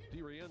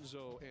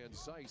 DiRienzo, and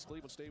Zeiss.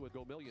 Cleveland State with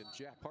Gomillion,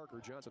 Jack,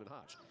 Parker, Johnson, and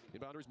Hodge.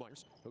 Inbounders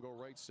Myers. He'll go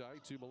right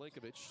side to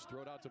Milinkovic.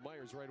 Throw it out to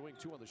Myers, right wing.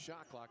 2 on the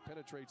shot clock.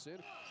 Penetrates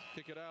in.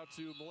 Kick it out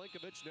to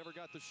Milinkovic. Never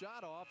got the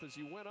shot off as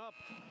he went up.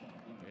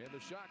 And the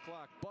shot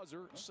clock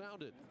buzzer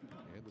sounded.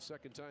 And the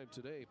second time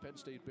today, Penn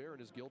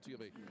State-Behrend is guilty of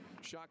a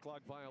shot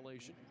clock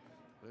violation.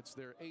 That's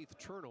their 8th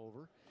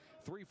turnover.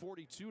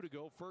 3:42 to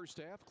go first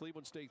half.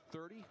 Cleveland State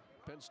 30.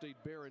 Penn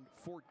State-Behrend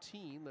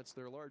 14. That's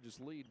their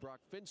largest lead. Brock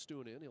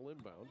Finstuen in. He'll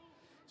inbound.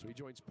 So he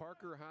joins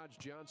Parker, Hodge,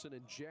 Johnson,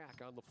 and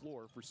Jack on the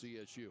floor for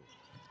CSU.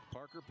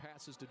 Parker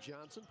passes to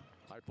Johnson.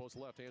 High post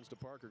left, hands to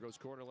Parker. Goes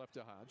corner left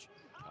to Hodge.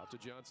 Out to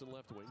Johnson,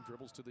 left wing.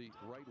 Dribbles to the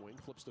right wing.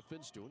 Flips to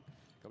Finstuen.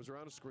 Comes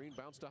around a screen.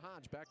 Bounce to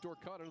Hodge. Backdoor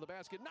cut under the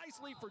basket.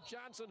 Nice lead for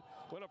Johnson.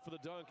 Went up for the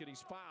dunk, and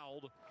he's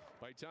fouled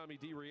by Tommy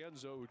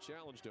DiRienzo, who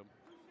challenged him.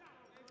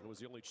 It was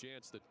the only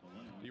chance that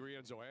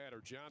DiRienzo had,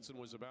 or Johnson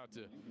was about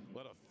to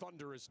let a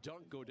thunderous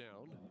dunk go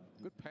down.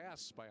 Good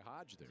pass by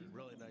Hodge there.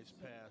 Really nice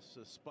pass.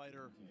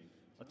 Spider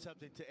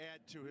attempting to add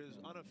to his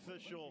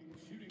unofficial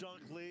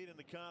dunk lead in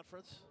the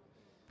conference.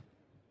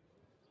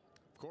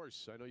 Of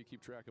course, I know you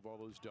keep track of all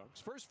those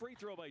dunks. First free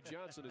throw by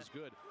Johnson is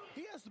good.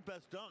 He has the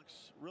best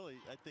dunks, really,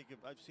 I think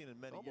I've seen in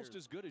many years. Almost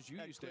as good as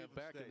you used to have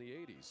back in the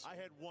 80s. I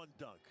had one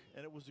dunk,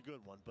 and it was a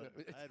good one, but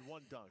I had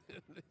one dunk.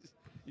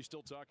 You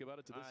still talk about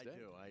it to this day?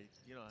 I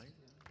do.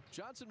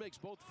 Johnson makes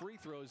both free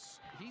throws.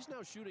 He's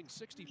now shooting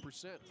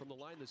 60% from the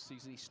line this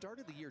season. He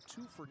started the year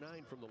 2 for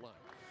 9 from the line.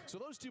 So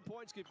those 2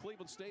 points give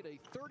Cleveland State a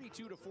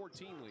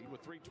 32-14 lead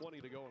with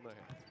 3:20 to go in the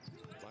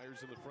half.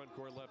 Myers in the front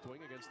court left wing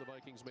against the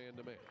Vikings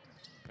man-to-man.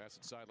 Pass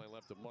it sideline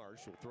left to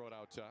Marsh. He'll throw it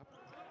out top.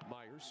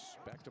 Myers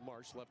back to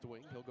Marsh, left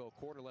wing. He'll go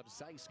corner left.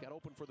 Zeiss got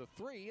open for the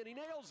 3, and he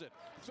nails it.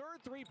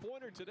 3rd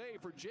three-pointer today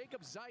for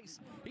Jacob Zeiss.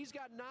 He's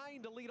got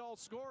 9 to lead all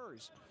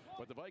scorers.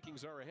 But the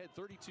Vikings are ahead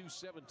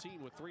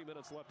 32-17 with 3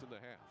 minutes left in the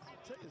half.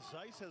 I'll tell you,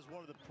 Zeiss has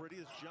one of the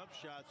prettiest jump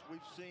shots we've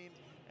seen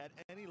at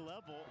any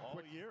level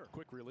all year.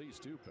 Quick release,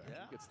 too, Pat.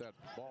 Yeah. He gets that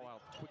ball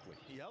out quickly.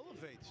 He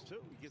elevates,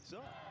 too. He gets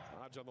up.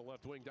 Hodge on the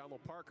left wing. Down low,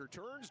 Parker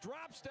turns,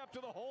 drop step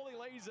to the hole. He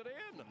lays it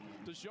in.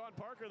 Deshaun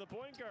Parker, the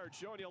point guard,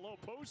 showing you a low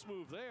post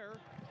move there.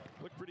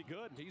 Looked pretty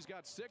good. He's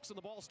got 6, and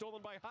the ball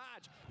stolen by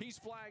Hodge. He's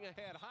flying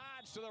ahead.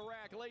 Hodge to the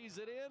rack, lays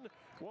it in.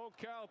 Won't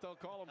count. They'll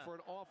call him for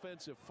an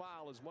offensive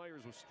foul as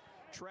Myers was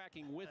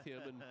tracking with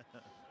him, and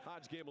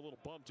Hodge gave him a little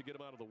bump to get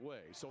him out of the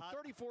way. So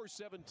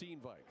 34-17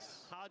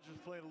 Vikes. Hodge was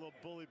playing a little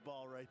bully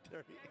ball right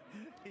there.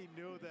 He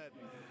knew that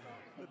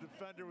the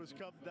defender was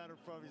coming down in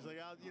front. He's like,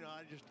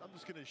 I'm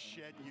just going to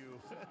shed you.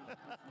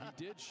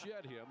 He did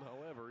shed him.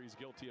 However, he's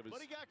guilty of his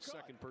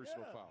second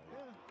personal foul.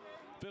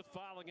 Yeah. 5th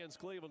foul against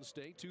Cleveland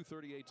State.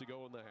 2:38 to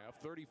go in the half.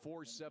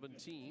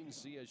 34-17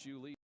 CSU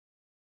lead.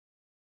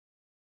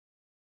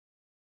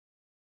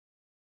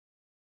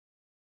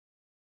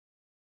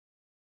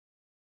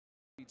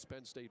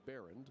 Penn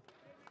State-Behrend.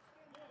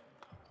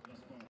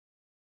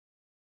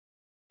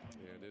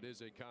 And it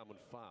is a common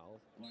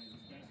foul.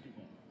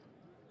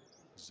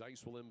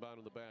 Zeiss will inbound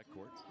in the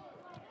backcourt.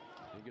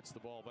 He gets gets the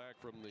ball back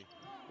from the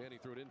and he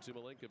threw it into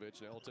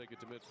Milinkovic. Now he'll take it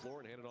to midfloor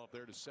and hand it off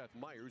there to Seth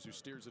Myers, who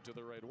steers it to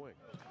the right wing.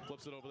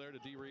 Flips it over there to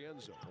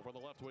DiRienzo. Over on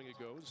the left wing it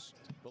goes.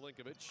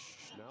 Milinkovic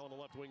now on the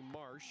left wing.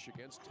 Marsh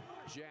against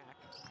Jack.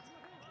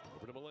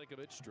 Over to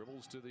Milinkovic.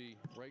 Dribbles to the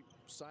right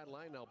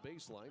sideline. Now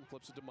baseline.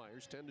 Flips it to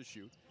Myers. 10 to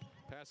shoot.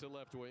 Pass it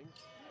left wing.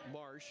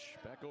 Marsh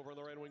back over on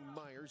the right wing.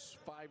 Myers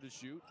 5 to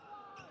shoot.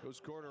 Goes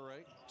corner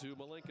right to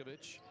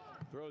Milinkovic.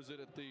 Throws it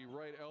at the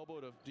right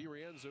elbow to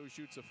DiRienzo.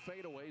 Shoots a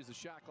fadeaway as the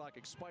shot clock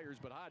expires,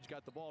 but Hodge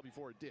got the ball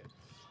before it did.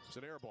 It's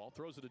an air ball.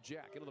 Throws it to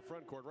Jack into the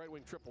front court. Right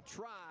wing triple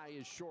try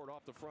is short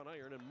off the front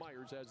iron, and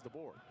Myers has the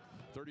board.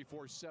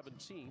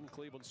 34-17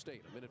 Cleveland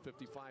State.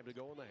 1:55 to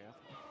go in the half.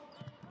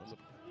 On the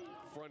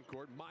front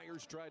court,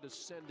 Myers tried to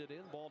send it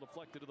in. Ball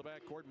deflected to the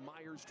back court.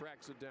 Myers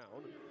tracks it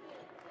down.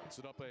 Puts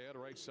it up ahead,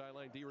 right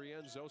sideline.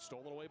 DiRienzo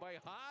stolen away by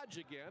Hodge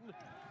again.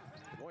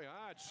 Boy,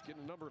 Hodge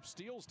getting a number of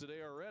steals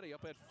today already.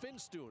 Up at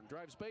Finstuen,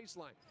 drives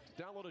baseline.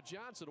 Down low to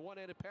Johnson,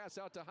 one-handed pass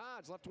out to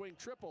Hodge. Left wing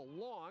triple,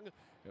 long.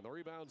 And the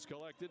rebound's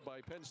collected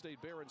by Penn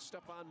State-Behrend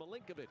Stefan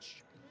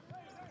Milinkovic.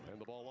 And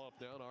the ball off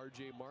now to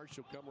R.J. Marsh.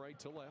 He'll come right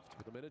to left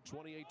with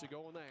 1:28 to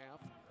go in the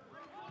half.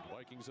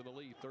 Vikings in the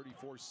lead,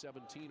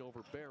 34-17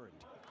 over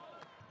Behrend.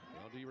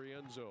 Now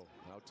DiRienzo.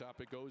 Out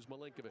top it goes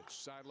Milinkovic.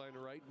 Sideline to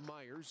right,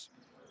 Myers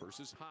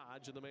versus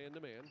Hodge in the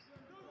man-to-man.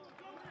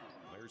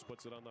 Myers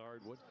puts it on the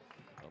hardwood.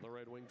 On the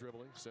right wing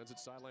dribbling. Sends it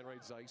sideline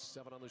right, Zeiss.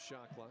 7 on the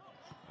shot clock.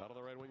 Out on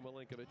the right wing,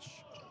 Milinkovic.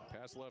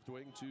 Pass left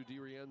wing to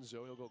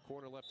DiRienzo. He'll go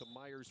corner left to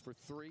Myers for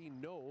 3.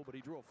 No, but he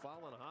drew a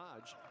foul on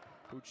Hodge,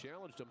 who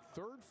challenged him.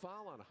 3rd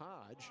foul on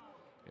Hodge.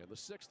 And the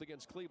 6th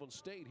against Cleveland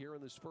State here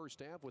in this first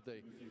half with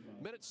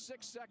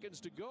 1:06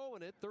 to go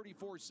in it.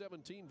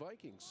 34-17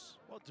 Vikings.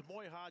 Well,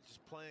 D'Moy Hodge is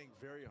playing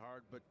very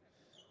hard, but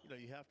you know,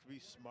 you have to be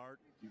smart.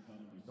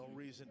 No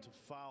reason to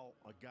foul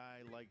a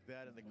guy like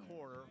that in the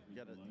corner. You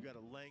got a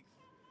length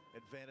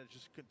advantage.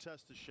 Just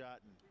contest the shot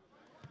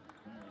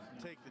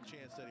and take the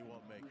chance that he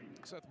won't make.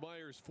 Seth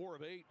Myers 4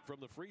 of 8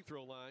 from the free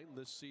throw line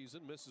this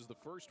season. Misses the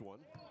first one.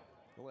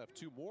 He'll have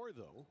 2 more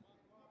though.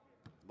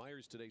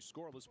 Myers today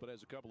scoreless, but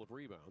has a couple of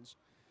rebounds.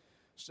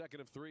 2nd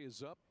of 3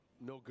 is up.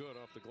 No good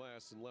off the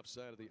glass and left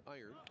side of the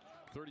iron.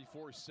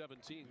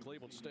 34-17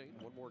 Cleveland State.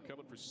 One more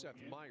coming for Seth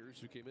Myers,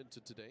 who came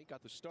into today.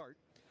 Got the start,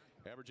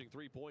 averaging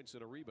 3 points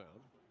and a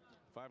rebound.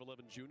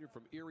 5'11" junior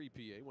from Erie,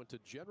 PA. Went to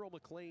General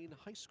McLean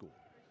High School.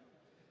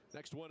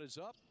 Next one is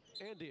up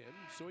and in,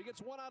 so he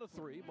gets 1 out of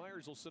 3.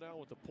 Myers will sit down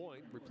with the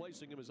point.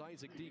 Replacing him is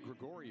Isaac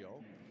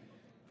DiGregorio.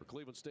 For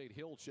Cleveland State,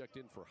 Hill checked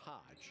in for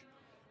Hodge.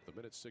 The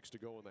 1:06 to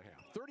go in the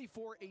half.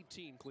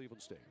 34-18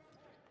 Cleveland State.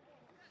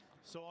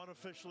 So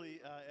unofficially,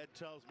 Ed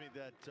tells me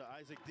that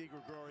Isaac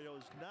DiGregorio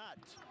is not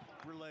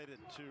related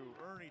to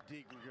Ernie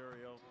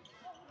DiGregorio,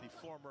 the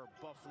former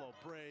Buffalo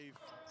Brave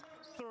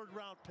 3rd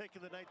round pick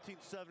in the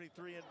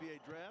 1973 NBA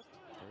draft.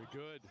 Very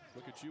good.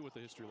 Look at you with the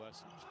history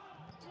lesson.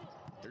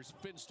 Here's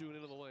Finstuen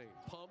into the lane.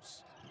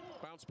 Pumps.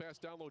 Bounce pass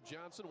down low.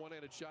 Johnson.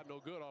 One-handed shot, no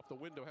good. Off the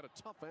window. Had a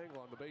tough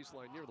angle on the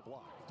baseline near the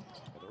block.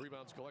 And the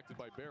rebound's collected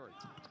by Behrend.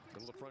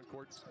 Middle of the front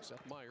court,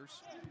 Seth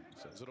Myers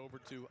sends it over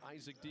to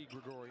Isaac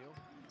DiGregorio.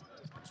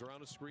 Comes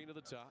around a screen to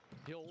the top.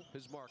 Hill,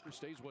 his marker,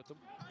 stays with him.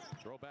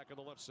 Throw back on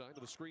the left side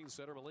to the screen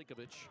center,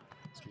 Milinkovic.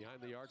 It's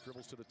behind the arc,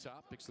 dribbles to the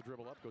top, picks the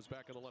dribble up, goes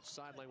back on the left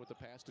sideline with the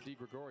pass to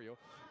DiGregorio.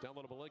 Down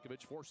low to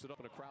Milinkovic, forced it up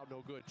in a crowd,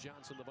 no good.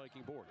 Johnson, the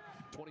Viking board.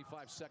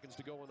 25 seconds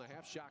to go in the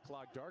half. Shot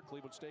clock dark.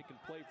 Cleveland State can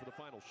play for the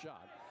final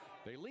shot.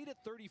 They lead at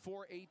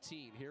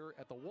 34-18 here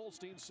at the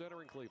Wolstein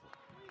Center in Cleveland.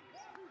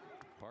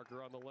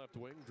 Parker on the left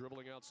wing,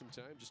 dribbling out some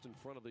time just in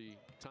front of the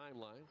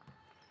timeline.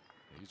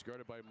 He's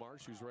guarded by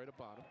Marsh, who's right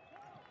about him.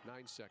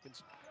 9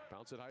 seconds.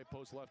 Bounce it high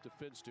post left to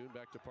Finstuen.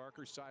 Back to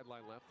Parker.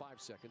 Sideline left. 5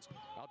 seconds.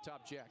 Out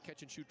top Jack.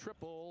 Catch and shoot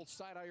triple.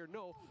 Side iron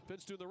no.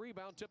 Finstuen the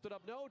rebound. Tipped it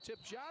up no.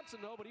 Tipped Johnson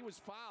no. But he was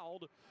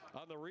fouled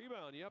on the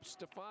rebound. Yep.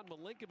 Stefan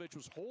Milinkovic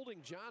was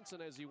holding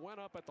Johnson as he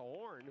went up at the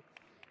horn.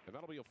 And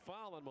that'll be a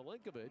foul on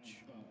Milinkovic.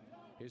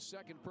 His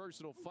 2nd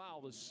personal foul.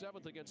 The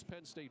 7th against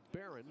Penn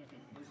State-Behrend.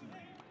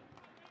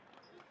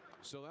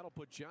 So that'll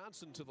put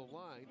Johnson to the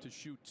line to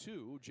shoot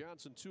 2.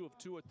 Johnson 2 of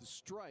 2 at the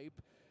stripe.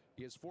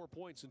 He has 4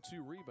 points and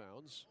 2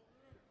 rebounds.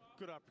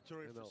 Good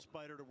opportunity for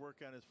Spider to work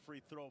on his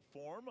free throw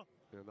form.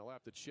 And they'll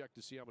have to check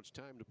to see how much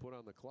time to put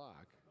on the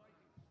clock.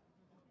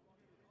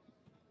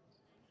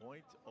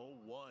 .01.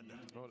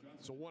 Oh,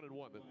 it's a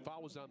 1-and-1. The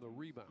foul was on the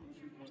rebound.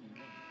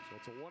 So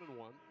it's a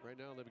 1-and-1. Right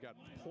now they've got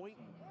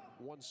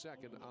 0.1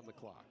 second on the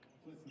clock.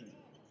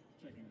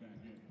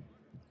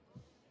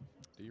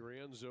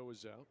 DiRienzo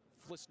is out.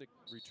 Flisnick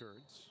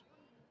returns.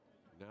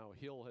 Now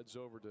Hill heads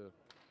over to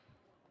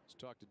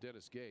talk to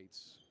Dennis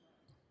Gates.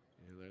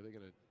 And are they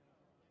going to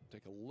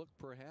take a look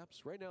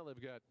perhaps? Right now they've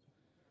got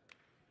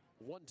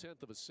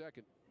 1/10 of a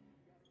second.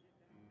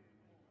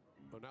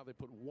 Oh, now they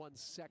put 1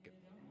 second.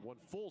 1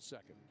 full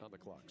second on the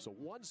clock. So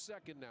 1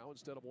 second now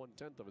instead of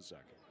 1/10 of a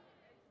second.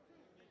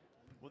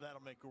 Well,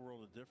 that'll make a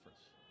world of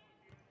difference.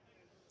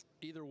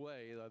 Either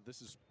way,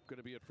 this is going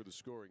to be it for the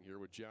scoring here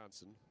with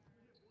Johnson.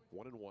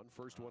 1-1.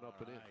 First one up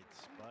and in.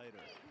 Spider.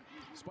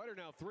 Spider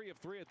now 3 of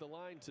 3 at the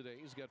line today.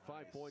 He's got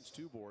 5 points,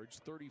 2 boards,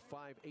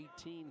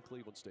 35-18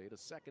 Cleveland State. A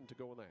second to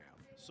go in the half.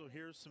 So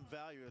here's some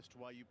value as to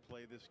why you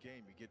play this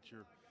game. You get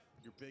your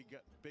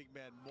big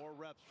man more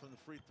reps from the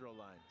free throw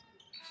line.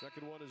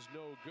 Second one is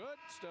no good.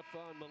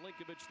 Stefan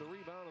Milinkovic the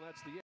rebound, and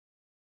that's the end.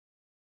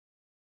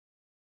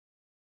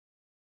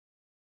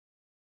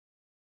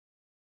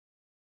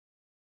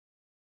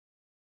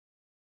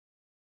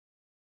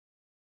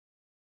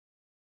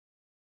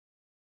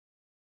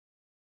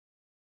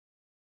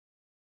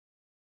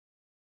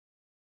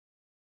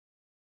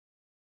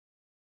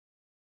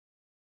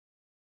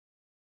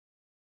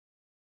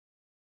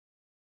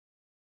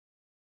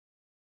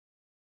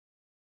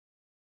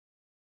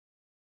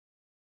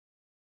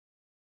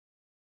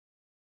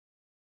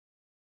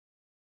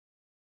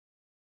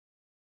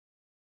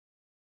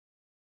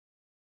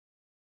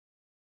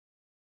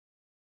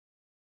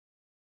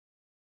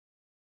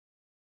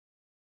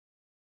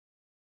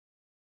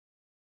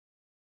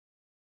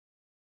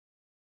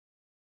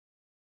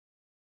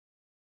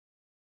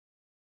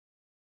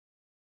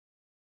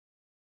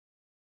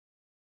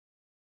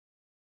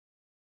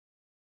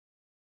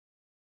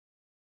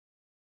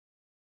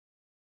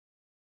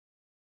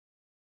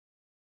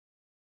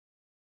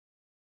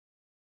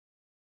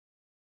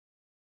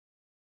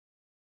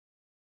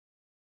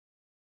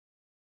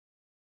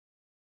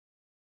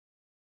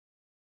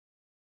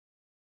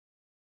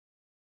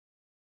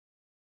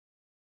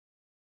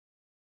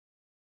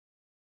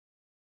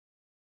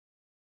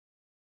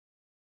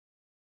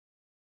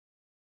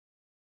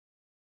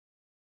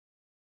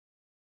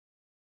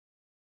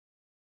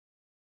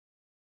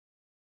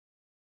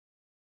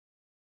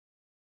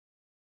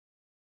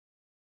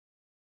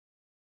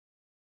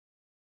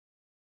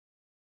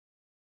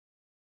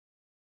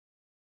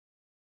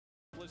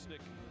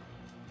 Lisnick,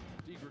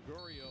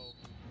 DiGregorio,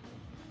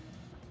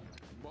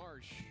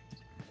 Marsh,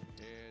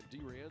 and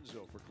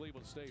DiRienzo for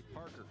Cleveland State.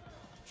 Parker,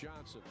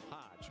 Johnson,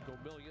 Hodge,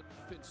 Gomillion,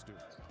 Finstuen.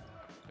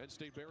 Penn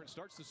State-Behrend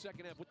starts the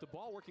second half with the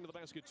ball, working to the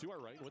basket to our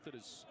right. With it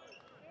is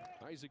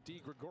Isaac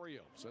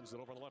DiGregorio. Sends it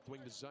over on the left wing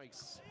to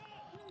Zeiss.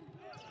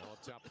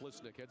 Off top,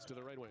 Lisnick heads to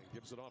the right wing.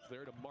 Gives it off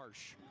there to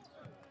Marsh.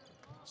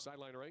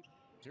 Sideline right.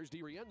 Here's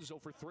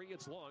DiRienzo for 3.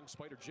 It's long.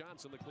 Spider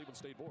Johnson, the Cleveland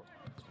State board.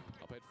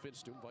 Up at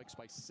Finstuen, Vikes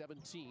by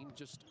 17.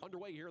 Just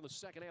underway here in the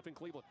second half in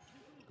Cleveland.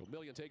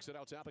 Gomillion takes it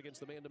out top against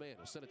the man-to-man.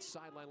 He'll send it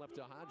sideline left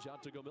to Hodge.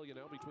 Out to Gomillion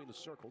now between the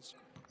circles.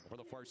 Over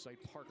the far side,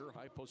 Parker.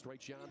 High post right,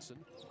 Johnson.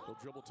 He'll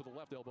dribble to the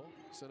left elbow.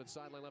 Send it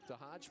sideline left to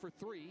Hodge for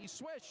 3.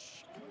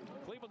 Swish!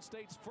 Cleveland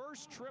State's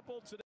first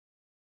triple today.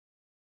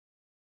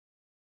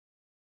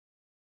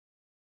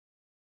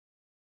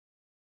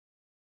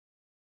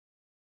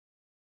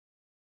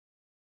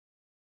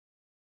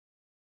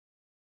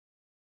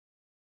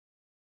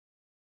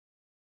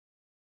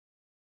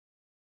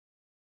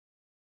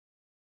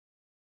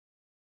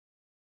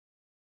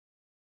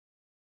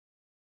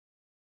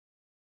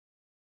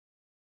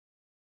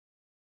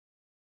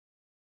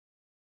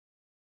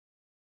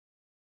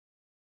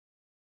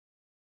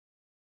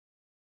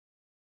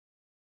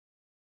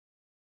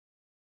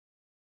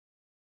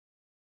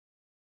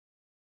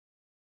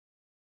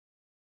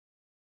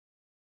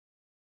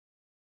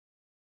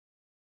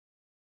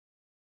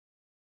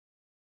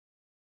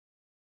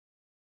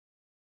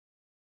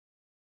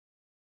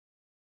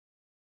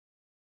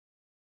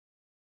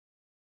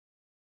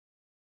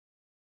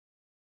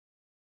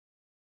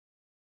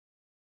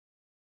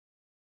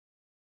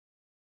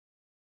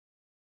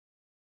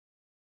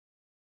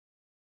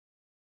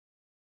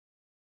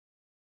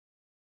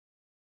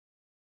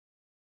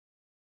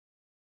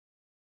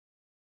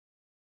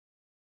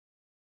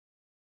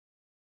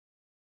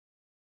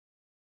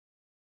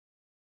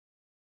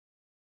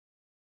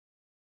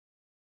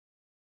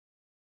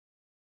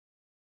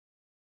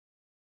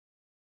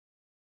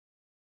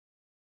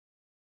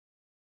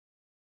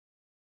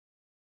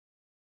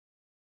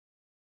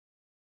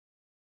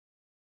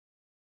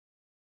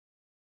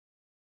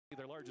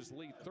 Their largest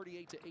lead,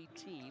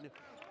 38-18,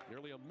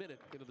 nearly a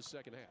minute into the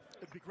second half.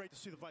 It'd be great to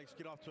see the Vikes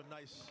get off to a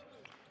nice,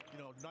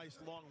 nice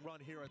long run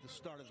here at the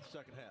start of the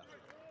second half.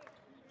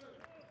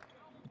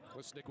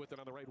 Lisnick with it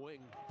on the right wing.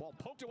 Ball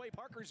poked away.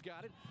 Parker's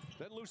got it.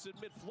 Then loose at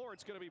mid-floor.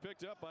 It's going to be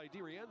picked up by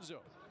DiRienzo.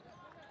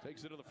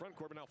 Takes it to the front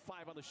court, but now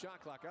 5 on the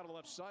shot clock. Out on the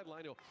left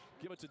sideline, he'll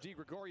give it to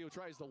DiGregorio.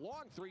 Tries the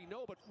long 3,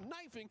 no, but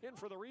knifing in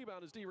for the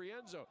rebound is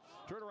DiRienzo.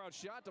 Turnaround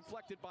shot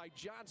deflected by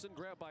Johnson,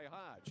 grabbed by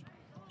Hodge.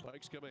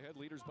 Vikes come ahead,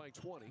 leaders by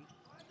 20.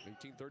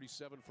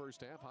 18:37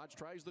 first half. Hodge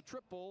tries the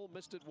triple,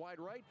 missed it wide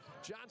right.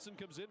 Johnson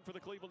comes in for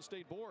the Cleveland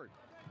State board.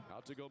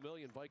 Out to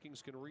Gomillion.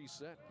 Vikings can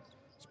reset.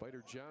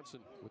 Spider Johnson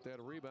with that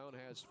rebound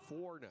has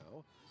 4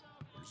 now.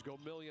 There's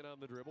Gomillion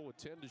on the dribble with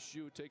 10 to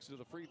shoot. Takes it to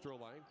the free throw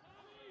line.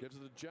 Gives it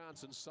to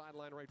Johnson.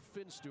 Sideline right.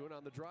 Finstuen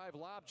on the drive.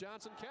 Lob.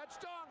 Johnson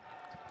catch. Dunk.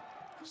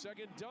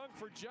 Second dunk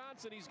for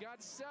Johnson. He's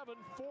got 7.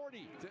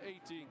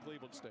 40-18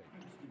 Cleveland State.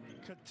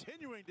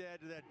 Continuing to add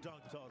to that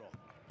dunk total.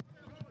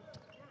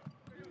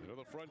 And To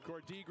the front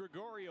court,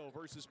 DiGregorio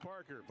versus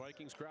Parker.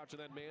 Vikings crouching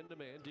that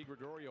man-to-man.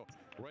 DiGregorio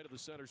right of the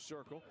center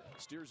circle.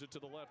 Steers it to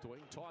the left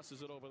wing.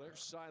 Tosses it over there.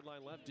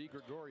 Sideline left.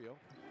 DiGregorio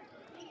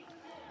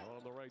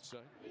on the right side.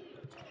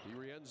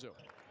 DiRienzo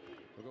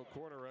will go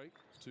corner right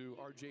to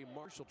R.J.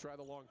 Marshall. Try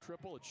the long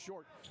triple. It's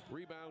short.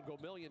 Rebound.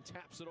 Gomillion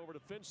taps it over to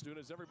Finstuen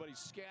as everybody's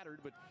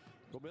scattered, but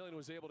Gomillion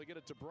was able to get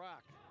it to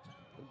Brock.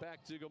 And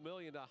back to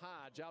Gomillion to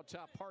Hodge. Out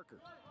top Parker.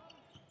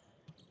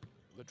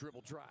 The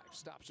dribble drive.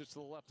 Stops just to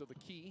the left of the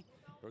key.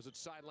 Throws it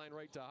sideline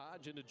right to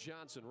Hodge into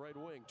Johnson. Right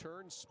wing.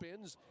 Turns,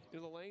 spins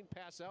into the lane.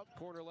 Pass out.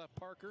 Corner left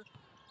Parker.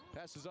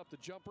 Passes up the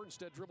jumper.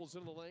 Instead dribbles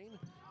into the lane.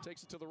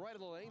 Takes it to the right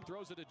of the lane.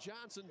 Throws it to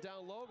Johnson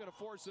down low. Going to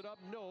force it up.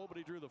 No, but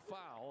he drew the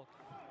foul.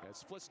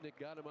 As Flisnick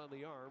got him on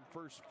the arm.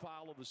 First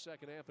foul of the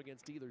second half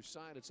against either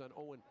side. It's on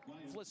Owen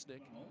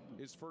Flisnick.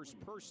 His first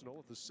personal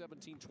at the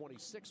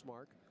 17:26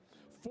 mark.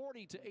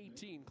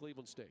 40-18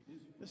 Cleveland State.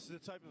 This is the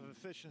type of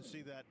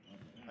efficiency that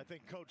I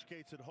think Coach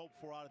Gates had hoped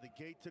for out of the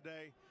gate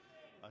today.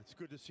 It's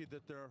good to see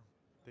that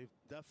they've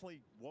definitely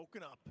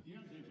woken up.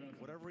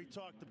 Whatever he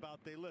talked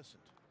about, they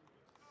listened.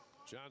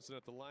 Johnson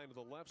at the line to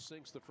the left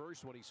sinks the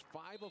first one. He's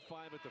 5 of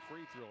 5 at the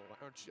free throw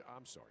line.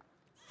 I'm sorry,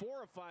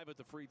 4 of 5 at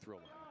the free throw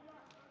line.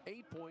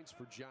 8 points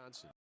for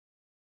Johnson.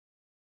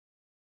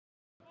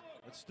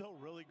 It's still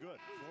really good.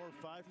 4 or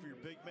 5 for your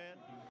big man.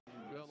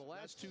 Well, in the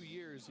last 2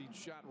 years, he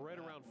shot right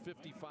around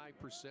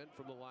 55%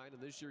 from the line,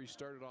 and this year he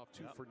started off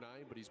 2 for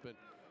 9, but he's been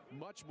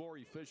much more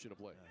efficient of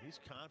late. Yeah, he's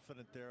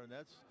confident there, and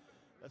that's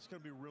going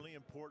to be really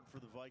important for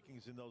the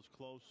Vikings in those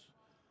close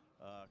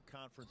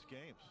conference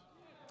games.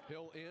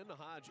 Hill in,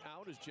 Hodge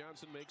out as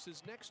Johnson makes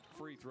his next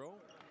free throw.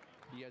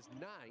 He has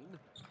 9.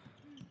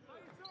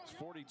 It's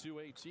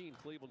 42-18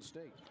 Cleveland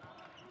State.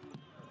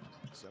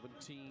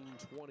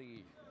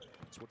 17-20.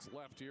 That's what's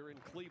left here in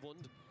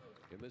Cleveland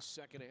in this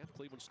second half.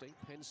 Cleveland State,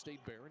 Penn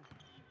State-Behrend.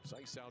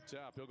 Zeiss out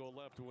top. He'll go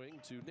left wing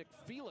to Nick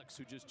Felix,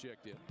 who just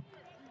checked in.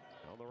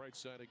 On the right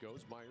side it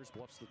goes. Myers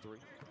bluffs the 3.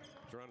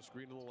 Around a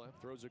screen to the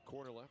left. Throws it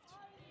corner left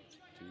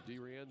to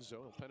DiRienzo.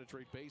 He'll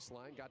penetrate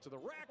baseline. Got to the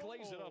rack.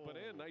 Lays it up and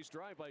in. Nice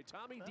drive by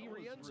Tommy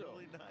DiRienzo.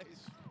 Really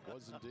nice.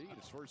 Was indeed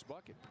his first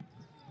bucket.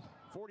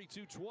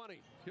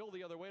 42-20. Hill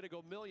the other way to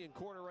Gomillion.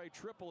 Corner right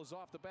triple is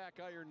off the back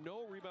iron.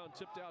 No rebound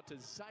tipped out to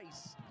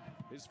Zeiss.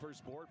 His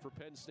first board for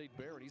Penn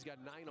State-Behrend. He's got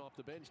 9 off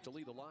the bench to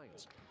lead the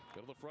Lions.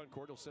 Go to the front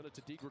court. He'll send it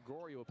to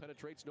DiGregorio.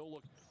 Penetrates. No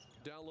look.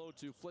 Down low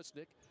to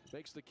Flisnick.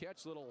 Makes the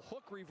catch. Little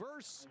hook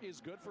reverse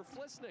is good for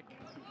Flisnick.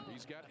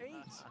 He's got 8.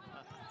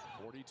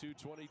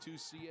 42-22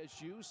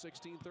 CSU.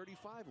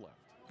 16:35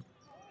 left.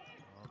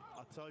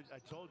 I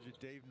told you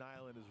Dave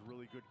Nyland is a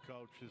really good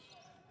coach.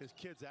 His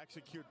kids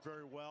execute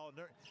very well, and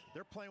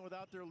they're playing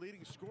without their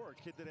leading scorer, a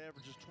kid that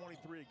averages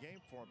 23 a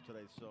game for him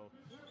today. So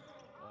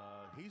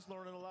he's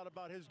learning a lot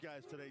about his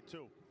guys today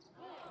too.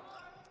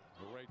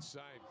 The right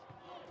side.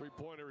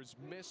 Three-pointer is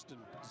missed,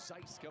 and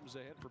Zeiss comes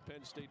ahead for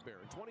Penn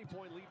State-Behrend.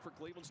 20-point lead for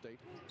Cleveland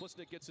State.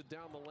 Flisnick gets it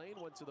down the lane,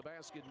 went to the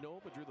basket, no,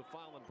 but drew the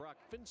foul on Brock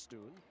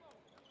Finstuen.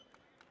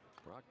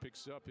 Brock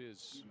picks up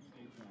his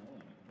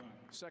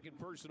second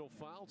personal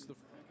foul. It's the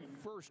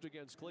first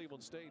against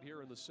Cleveland State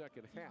here in the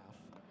second half.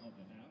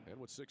 And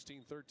with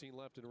 16:13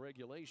 left in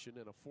regulation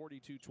and a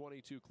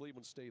 42-22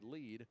 Cleveland State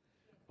lead,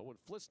 Owen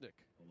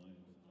Flisnick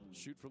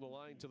shoot from the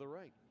line to the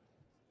right.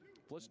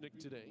 Flisnick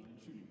today,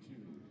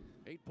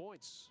 8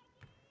 points.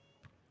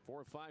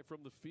 4 of 5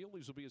 from the field.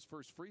 These will be his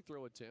first free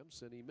throw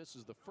attempts, and he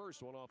misses the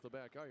first one off the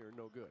back iron.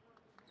 No good.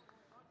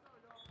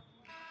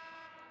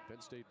 Penn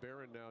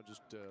State-Behrend now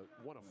just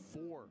 1 of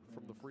 4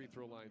 from the free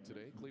throw line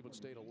today. Cleveland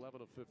State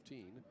 11 of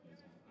 15.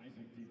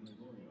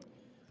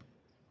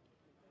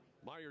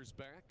 Myers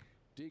back.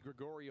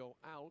 DiGregorio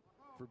out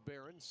for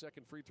Behrend.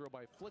 Second free throw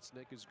by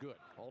Flisnick is good.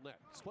 All net.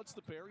 Splits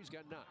the pair. He's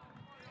got 9.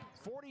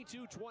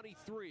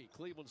 42-23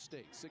 Cleveland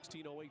State.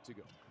 16:08 to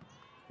go.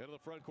 Into the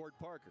front court,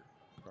 Parker.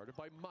 Guarded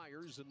by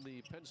Myers in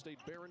the Penn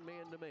State-Behrend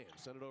man-to-man.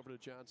 Send it over to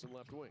Johnson,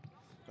 left wing.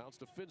 Bounce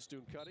to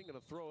Finstuen, cutting, going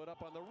to throw it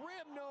up on the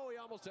rim. No, he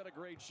almost had a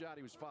great shot.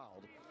 He was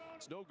fouled.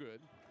 It's no good.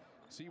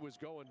 He was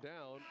going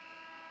down,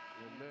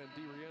 and then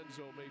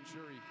DiRienzo made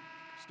sure he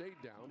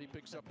stayed down. He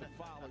picks up the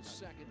foul, his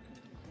second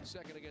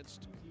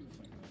against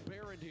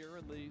Behrend here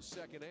in the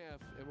second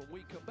half. And when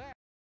we come back,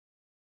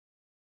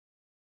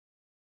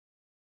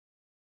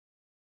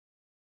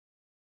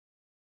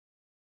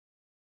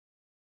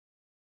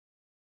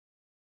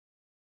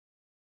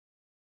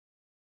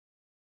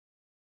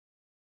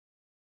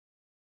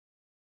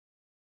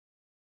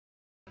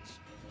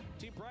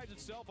 team prides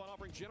itself on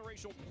offering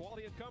generational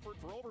quality and comfort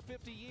for over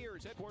 50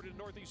 years. Headquartered in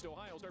Northeast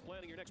Ohio. Start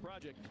planning your next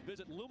project.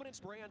 Visit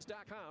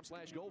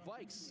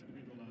luminencebrands.com/go-vikes.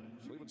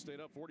 Cleveland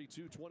State up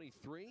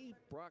 42-23.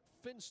 Brock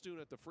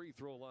Finstuen at the free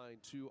throw line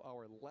to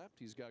our left.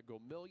 He's got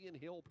Gomillion,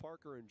 Hill,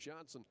 Parker, and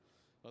Johnson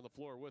on the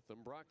floor with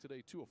them. Brock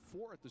today 2 of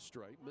 4 at the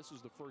stripe.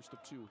 Misses the first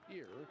of 2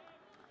 here.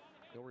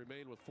 He'll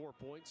remain with 4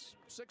 points.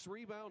 6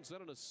 rebounds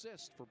and an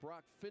assist for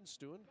Brock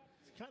Finstuen.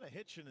 He's kind of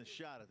hitching his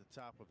shot at the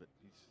top of it.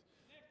 He's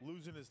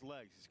losing his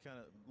legs. He's kind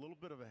of a little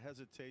bit of a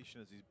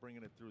hesitation as he's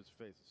bringing it through his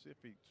face. Let's see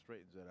if he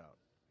straightens it out.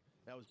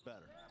 That was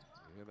better.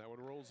 And that one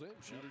rolls in.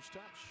 Shooter's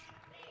touch.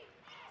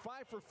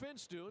 5 for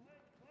Finstuen.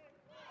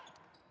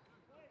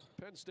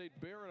 Penn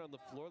State-Behrend on the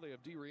floor. They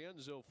have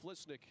DiRienzo,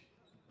 Flisnick,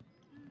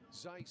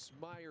 Zeiss,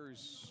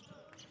 Myers,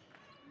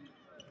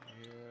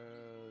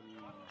 and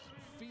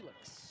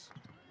Felix.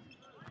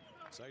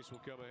 Zeiss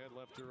will come ahead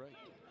left to right.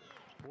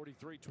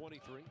 43-23,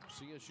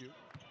 CSU.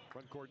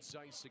 Front court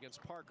Zeiss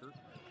against Parker.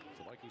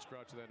 The Vikings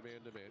crouch to that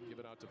man-to-man. Give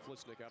it out to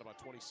Flisnick out about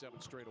 27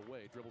 straight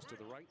away. Dribbles to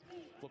the right.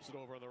 Flips it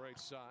over on the right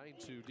side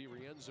to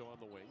DiRienzo on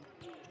the wing.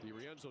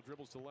 DiRienzo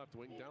dribbles to the left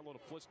wing. Down low to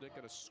Flisnick.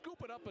 Going to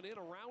scoop it up and in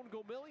around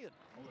Gomillion.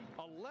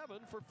 11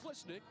 for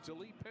Flisnick to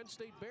lead Penn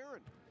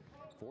State-Behrend.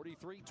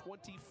 43-25.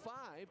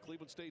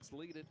 Cleveland State's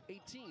lead at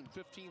 18.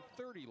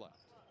 15:30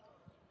 left.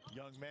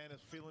 Young man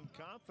is feeling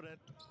confident.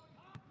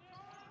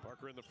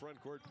 Parker in the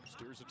front court,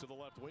 steers it to the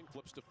left wing,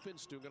 flips to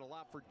Finstuen, going to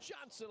lob for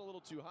Johnson, a little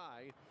too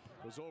high.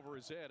 Goes over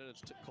his head, and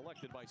it's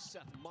collected by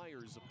Seth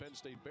Myers of Penn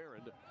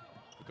State-Behrend.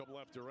 A couple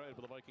left to right,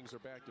 but the Vikings are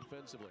back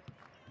defensively.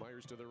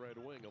 Myers to the right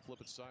wing. He'll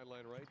flip it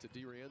sideline right to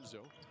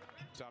DiRienzo.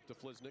 Top to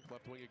Flisnick.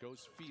 Left wing it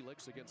goes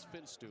Felix against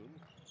Finstuen.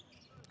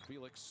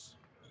 Felix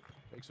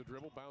makes a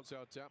dribble, bounce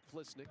out top.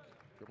 Flisnick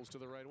dribbles to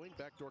the right wing.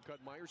 Backdoor cut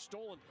Myers.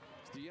 Stolen.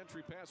 The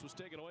entry pass was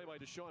taken away by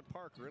Deshaun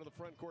Parker. Into the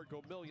front court,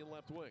 Gomillion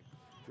left wing.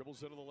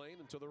 Dribbles into the lane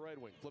and to the right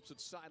wing. Flips it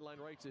sideline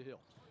right to Hill.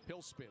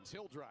 Hill spins.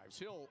 Hill drives.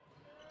 Hill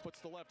puts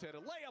the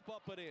left-handed layup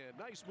up and in.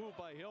 Nice move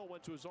by Hill.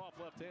 Went to his off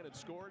left hand and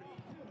scored.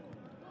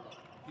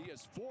 He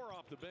has 4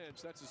 off the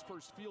bench. That's his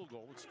first field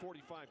goal. It's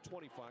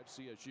 45-25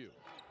 CSU.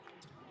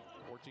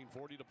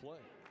 14:40 to play.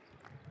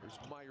 There's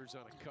Myers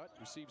on a cut.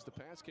 Receives the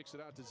pass. Kicks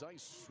it out to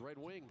Zeiss. Right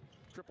wing.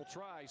 Triple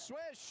try.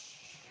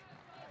 Swish!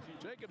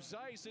 Jacob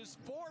Zeiss, his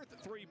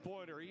 4th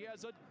three-pointer. He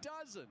has a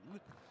dozen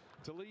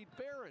to lead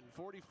Behrend.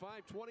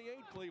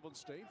 45-28 Cleveland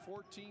State.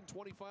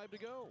 14:25 to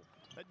go.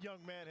 That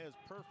young man has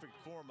perfect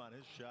form on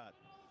his shot.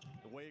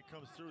 The way it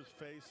comes through his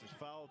face, his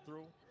follow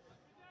through.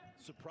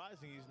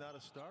 Surprising he's not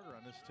a starter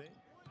on this team.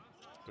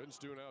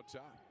 Finstuen out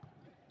top.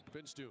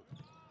 Finstuen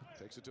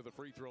takes it to the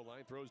free throw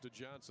line. Throws to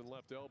Johnson,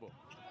 left elbow.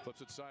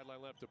 Flips it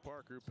sideline left to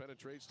Parker.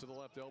 Penetrates to the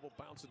left elbow.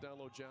 Bounce it down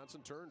low.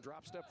 Johnson. Turn.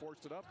 Drop step.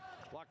 Forced it up.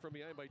 Blocked from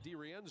behind by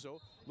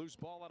DiRienzo. Loose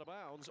ball out of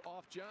bounds.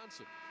 Off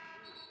Johnson.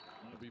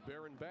 It'll be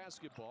Behrend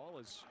basketball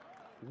as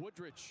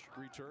Woodrich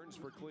returns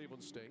for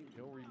Cleveland State.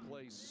 He'll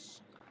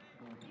replace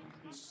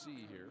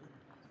C here.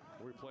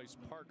 He'll replace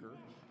Parker.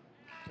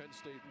 Penn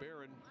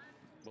State-Behrend.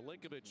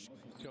 Milinkovic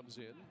comes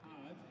in.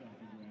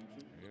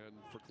 And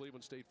for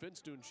Cleveland State,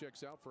 Finstuen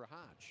checks out for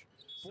Hodge.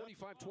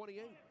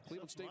 45-28.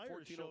 Cleveland State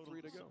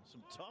 14:03 to go.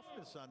 Some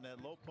toughness on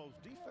that low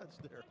post defense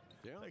there.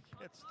 Yeah.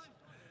 Against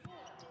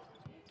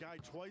guy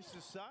twice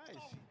his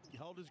size. He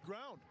held his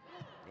ground.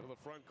 Go to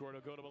the front court.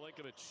 He'll go to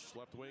Milinkovic.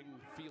 Left wing.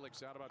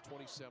 Felix out about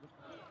 27.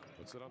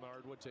 Puts it on the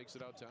hardwood. Takes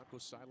it out top.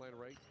 Goes sideline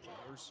right.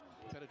 Myers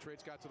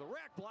penetrates. Got to the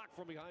rack. Blocked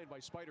from behind by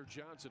Spider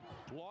Johnson.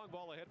 Long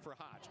ball ahead for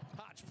Hodge.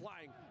 Hodge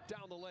flying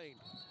down the lane.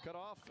 Cut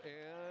off.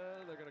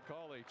 And they're going to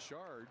call a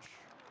charge.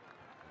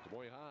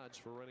 DeMoy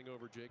Hodge for running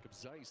over Jacob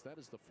Zeiss. That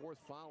is the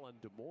 4th foul on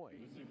DeMoy.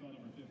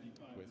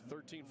 With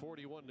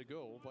 13:41 to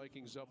go.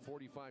 Vikings up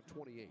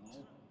 45-28.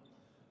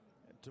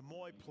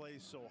 DeMoy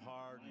plays so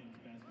hard,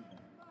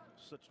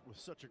 with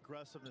such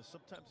aggressiveness.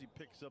 Sometimes he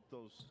picks up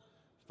those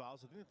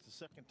fouls. I think it's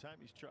the 2nd time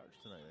he's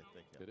charged tonight, I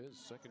think. It is.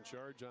 2nd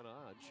charge on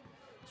Hodge.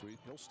 So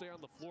he'll stay on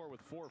the floor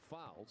with 4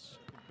 fouls.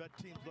 I bet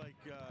teams like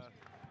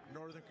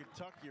Northern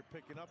Kentucky are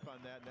picking up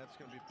on that, and that's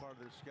going to be part of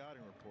their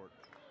scouting report.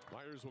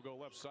 Myers will go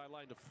left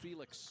sideline to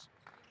Felix.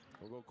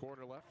 We'll go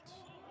corner left.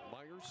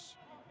 Myers.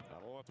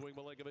 On the left wing,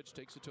 Milinkovic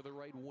takes it to the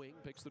right wing.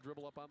 Picks the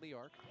dribble up on the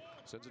arc.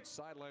 Sends it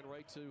sideline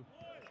right to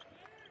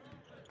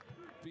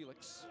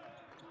Felix.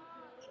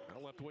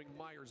 On left wing,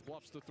 Myers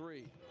bluffs the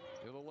 3.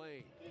 In the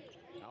lane.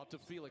 Out to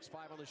Felix.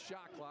 5 on the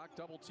shot clock.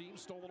 Double team.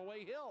 Stolen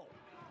away. Hill.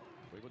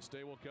 Cleveland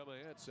State will come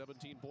ahead.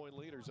 17-point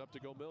leaders up to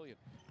Gomillion.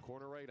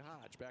 Corner right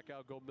Hodge. Back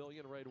out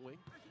Gomillion right wing.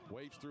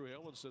 Waves through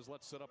Hill and says,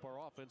 let's set up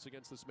our offense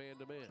against this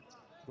man-to-man.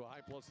 Go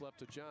high plus left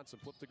to Johnson.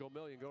 Flip to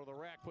Gomillion. Go to the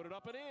rack. Put it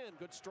up and in.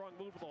 Good strong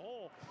move to the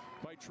hole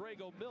by Trey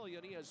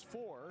Gomillion. He has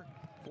 4.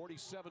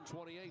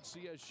 47-28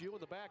 CSU in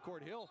the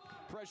backcourt. Hill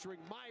pressuring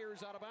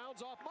Myers out of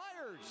bounds. Off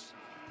Myers.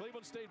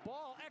 Cleveland State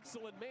ball.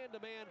 Excellent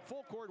man-to-man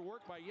full court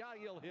work by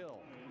Yael Hill.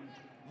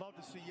 Love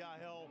to see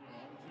Yael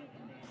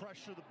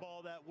pressure the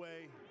ball that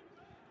way.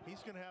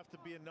 He's going to have to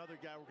be another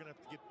guy we're going to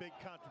have to get big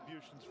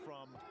contributions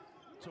from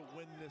to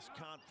win this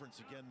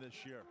conference again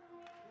this year.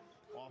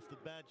 Off the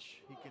bench,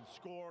 he can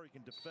score, he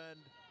can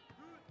defend,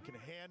 can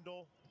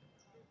handle.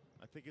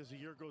 I think as the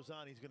year goes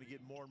on, he's going to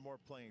get more and more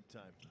playing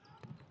time.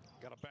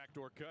 Got a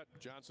backdoor cut.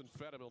 Johnson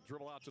fed him. He'll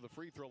dribble out to the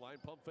free throw line.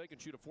 Pump fake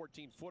and shoot a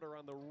 14-footer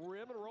on the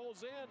rim and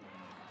rolls in.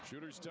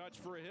 Shooter's touch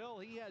for Hill.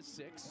 He has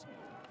 6.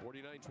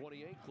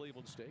 49-28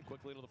 Cleveland State.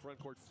 Quickly into the front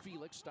court.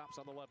 Felix stops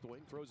on the left wing.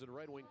 Throws it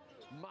right wing.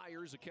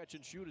 Myers, a catch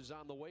and shoot, is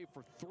on the way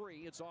for 3.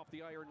 It's off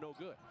the iron. No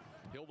good.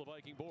 Hill the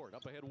Viking board.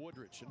 Up ahead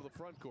Woodrich into the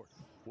front court.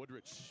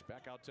 Woodrich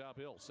back out top.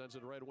 Hill sends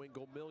it right wing.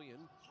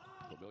 Gomillion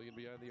Vermillion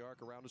behind the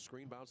arc, around the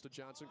screen, bounce to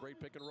Johnson. Great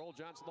pick and roll.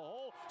 Johnson the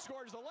hole,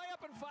 scores the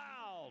layup and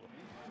fouled.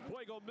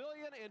 Boy,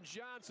 Vermillion and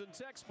Johnson,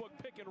 textbook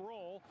pick and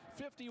roll.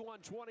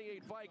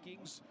 51-28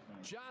 Vikings.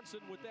 Johnson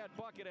with that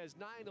bucket has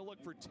 9 to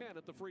look for 10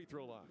 at the free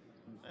throw line.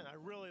 And I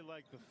really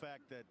like the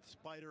fact that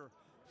Spider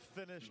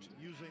finished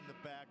using the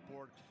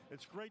backboard.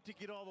 It's great to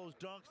get all those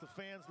dunks. The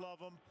fans love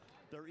them.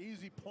 They're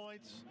easy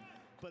points.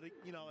 But,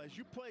 you know, as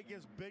you play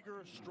against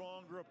bigger,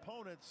 stronger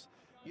opponents,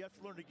 you have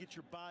to learn to get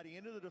your body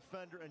into the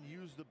defender and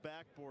use the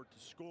backboard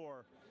to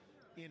score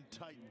in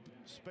tight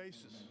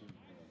spaces.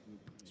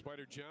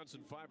 Spider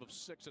Johnson, 5 of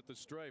 6 at the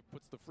stripe,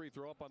 puts the free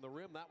throw up on the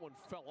rim. That one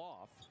fell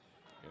off.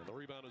 And the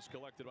rebound is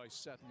collected by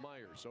Seth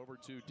Myers. Over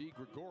to Di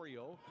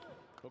Gregorio.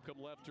 He'll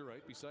come left to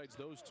right. Besides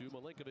those two,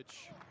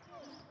 Milinkovic,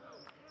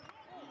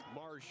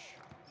 Marsh,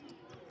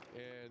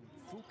 and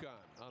Fukan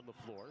on the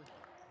floor.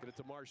 Get it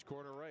to Marsh,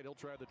 corner right. He'll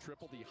try the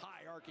triple. The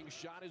high arcing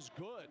shot is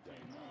good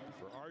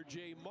for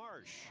R.J.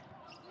 Marsh.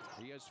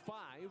 He has 5.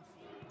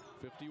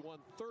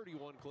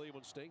 51-31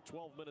 Cleveland State.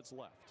 12 minutes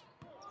left.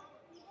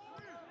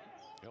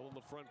 Hill in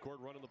the front court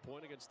running the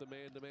point against the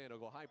man-to-man. He'll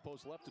go high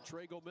post left to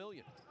Trey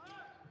Vermillion.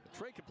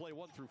 Trey can play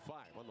 1 through 5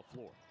 on the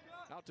floor.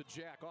 Out to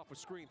Jack, off a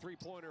screen,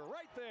 three-pointer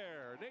right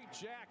there. Nate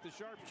Jack, the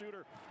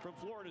sharpshooter from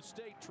Florida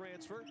State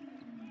transfer.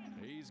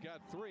 He's got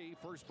 3.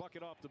 First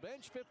bucket off the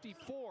bench.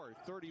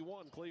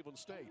 54-31 Cleveland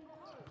State.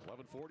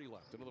 11:40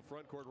 left. Into the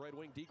front court, right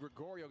wing. Di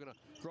Gregorio going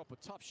to throw up a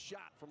tough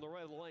shot from the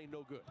right of the lane.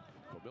 No good.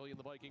 Vermillion,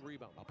 the Viking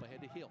rebound. Up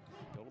ahead to Hill.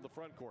 Go to the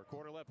front court.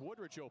 Corner left.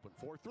 Woodrich open.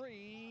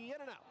 4-3.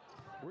 In and out.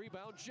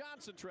 Rebound.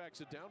 Johnson tracks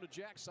it down to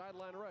Jack.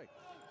 Sideline right.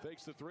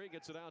 Fakes the 3.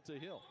 Gets it out to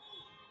Hill.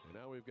 And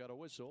now we've got a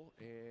whistle.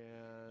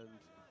 And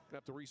going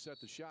to have to reset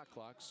the shot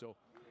clock. So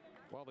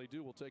while they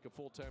do, we'll take a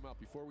full timeout.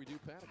 Before we do,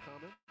 Pat, a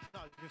comment?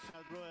 No,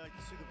 I'd really like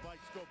to see the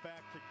Vikes go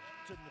back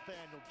to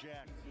Nathaniel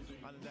Jack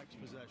on the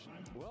next possession.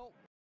 Well,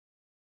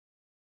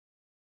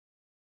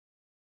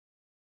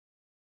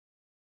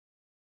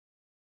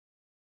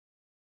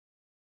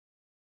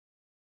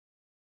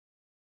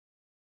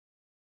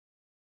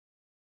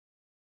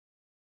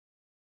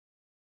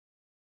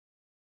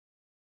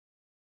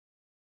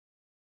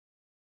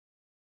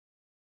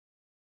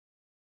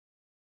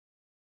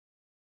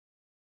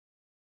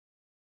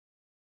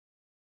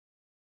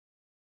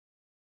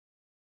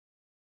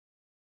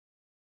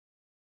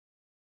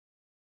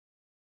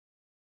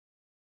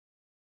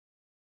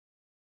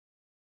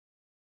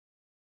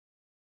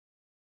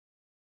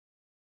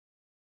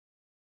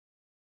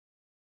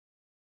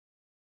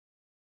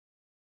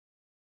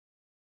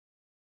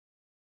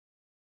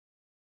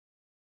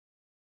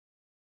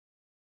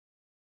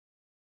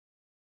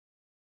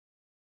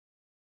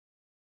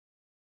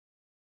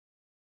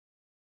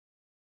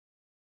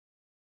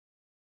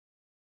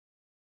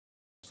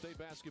 State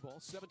basketball,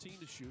 17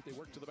 to shoot. They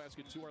work to the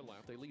basket to our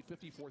left. They lead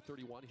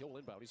 54-31. Hill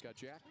inbound. He's got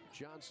Jack,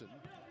 Johnson,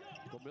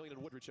 Vermillion,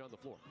 and Woodrich on the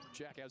floor.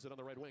 Jack has it on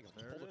the right wing.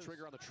 Pull the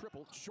trigger on the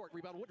triple. Short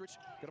rebound. Woodrich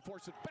going to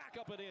force it back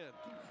up and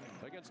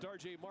in. Against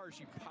R.J. Marsh,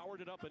 he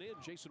powered it up and in.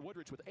 Jason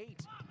Woodrich with 8.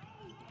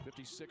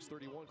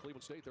 56-31.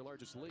 Cleveland State, their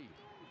largest lead.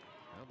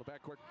 Down the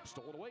backcourt,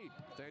 stolen away.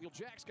 Daniel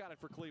Jack's got it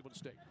for Cleveland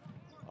State.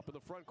 Up in the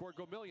front court,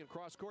 Vermillion.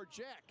 Cross court,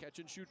 Jack. Catch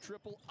and shoot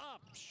triple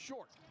up.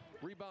 Short.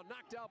 Rebound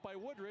knocked out by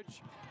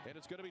Woodrich, and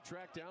it's going to be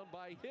tracked down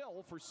by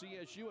Hill for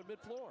CSU at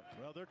mid-floor.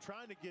 Well, they're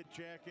trying to get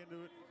Jack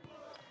into it.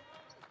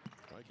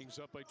 Vikings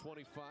up by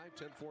 25,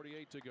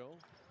 10:48 to go.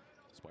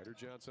 Spider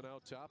Johnson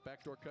out top,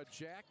 backdoor cut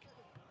Jack.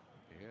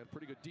 And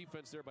pretty good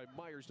defense there by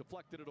Myers,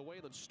 deflected it away,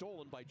 then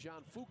stolen by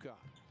John Fuka.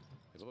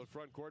 Into the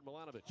front court,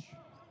 Milanovic.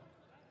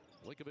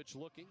 Milinkovic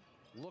looking,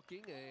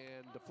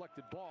 and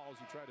deflected balls.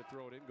 He tried to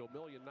throw it in.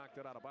 Vermillion knocked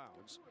it out of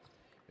bounds.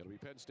 It'll be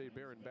Penn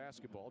State-Behrend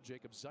basketball.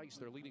 Jacob Zeiss,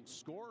 their leading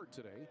scorer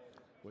today,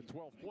 with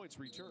 12 points,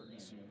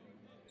 returns.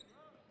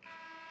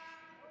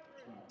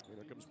 And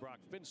here comes Brock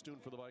Finstoon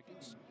for the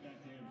Vikings.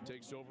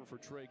 Takes over for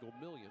Trey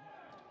Vermillion.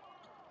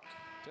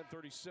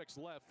 10:36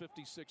 left,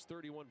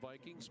 56-31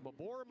 Vikings.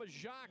 Mabor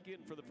Majak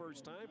in for the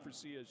first time for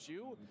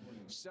CSU.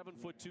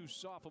 7'2"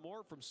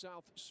 sophomore from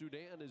South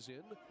Sudan is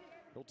in.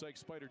 He'll take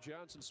Spider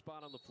Johnson's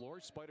spot on the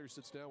floor. Spider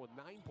sits down with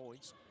 9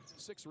 points,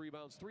 6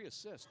 rebounds, 3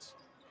 assists.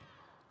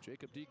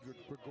 Jacob Di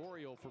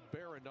Gregorio for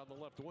Behrend on the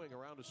left wing,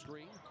 around a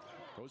screen.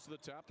 Goes to the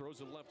top,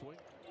 throws it left wing.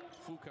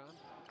 Fukan.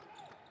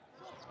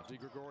 Di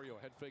Gregorio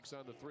head fakes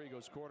on the 3,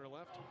 goes corner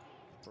left.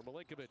 For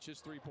Milinkovic, his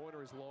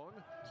three-pointer is long,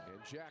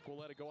 and Jack will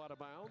let it go out of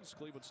bounds.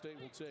 Cleveland State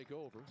will take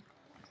over.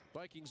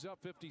 Vikings up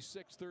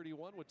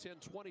 56-31 with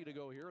 10:20 to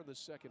go here in the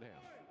second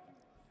half.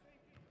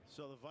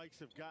 So the Vikes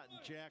have gotten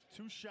Jack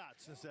 2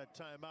 shots since that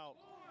timeout.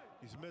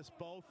 He's missed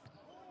both.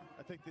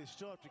 I think they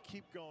still have to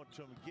keep going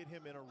to him and get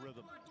him in a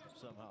rhythm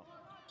somehow.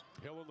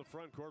 Hill in the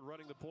front court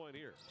running the point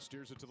here.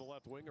 Steers it to the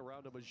left wing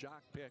around a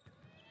Majak pick.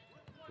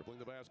 Dribbling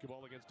the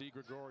basketball against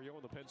DiGregorio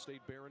and the Penn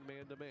State-Behrend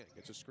man-to-man.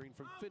 Gets a screen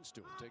from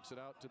Finstuen. Takes it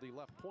out to the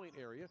left point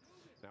area.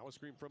 Now a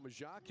screen from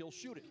Majak. He'll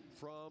shoot it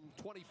from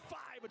 25.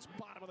 It's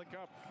bottom of the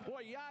cup.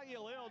 Boy,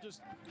 Yagilil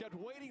just kept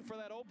waiting for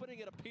that opening.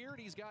 It appeared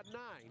he's got 9.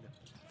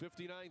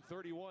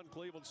 59-31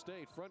 Cleveland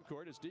State. Front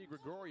court is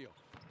DiGregorio.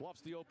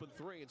 Bluffs the open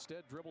three.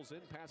 Instead dribbles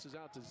in, passes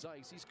out to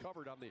Zeiss. He's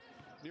covered on the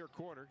near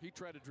corner. He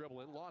tried to dribble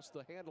in, lost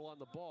the handle on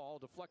the ball,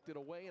 deflected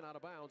away and out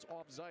of bounds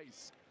off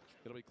Zeiss.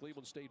 It'll be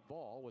Cleveland State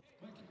ball with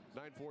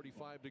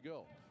 9:45 to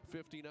go.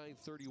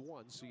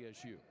 59-31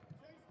 CSU.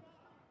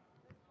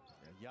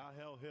 And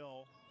Yahel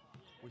Hill,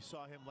 we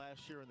saw him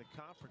last year in the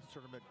conference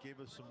tournament, gave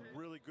us some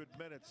really good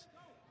minutes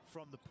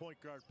from the point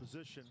guard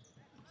position.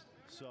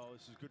 So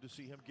this is good to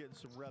see him getting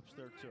some reps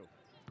there too.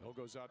 Hill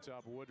goes out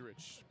top of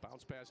Woodrich.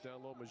 Bounce pass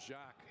down low.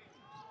 Majak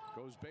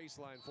goes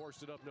baseline,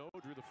 forced it up. No,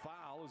 drew the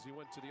foul as he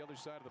went to the other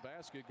side of the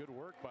basket. Good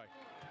work by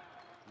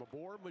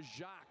Mabor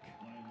Majak.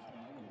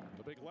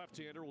 The big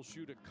left-hander will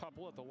shoot a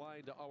couple at the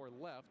line to our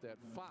left. That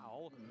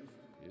foul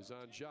is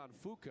on John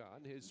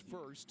Foucan, his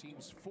first,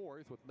 team's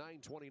fourth, with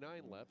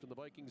 9:29 left, and the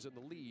Vikings in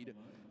the lead,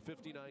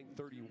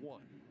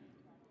 59-31.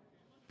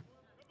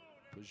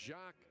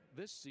 Majak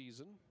this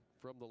season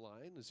from the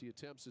line as he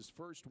attempts his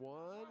first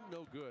one.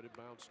 No good. It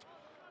bounced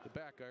the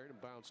back iron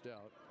and bounced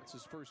out. That's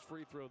his first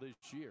free throw this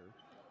year.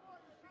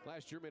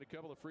 Last year made a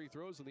couple of free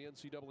throws in the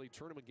NCAA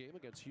tournament game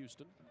against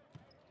Houston.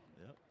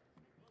 Yep.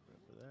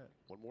 That.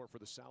 One more for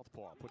the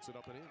southpaw. Puts it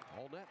up and in.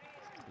 All net.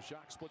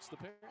 Majak splits the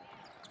pair.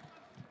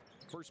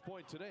 First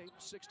point today,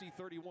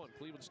 60-31.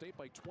 Cleveland State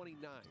by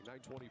 29.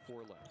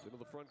 9:24 left. Into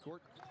the front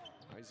court.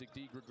 Isaac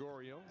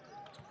DiGregorio.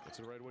 It's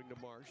a right wing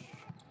to Marsh.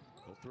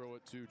 He'll throw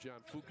it to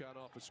John Foucan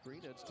off a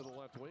screen. Heads to the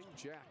left wing.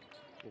 Jack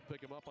will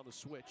pick him up on the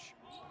switch.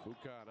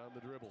 Foucan on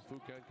the dribble.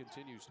 Foucan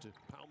continues to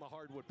pound the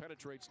hardwood.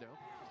 Penetrates now.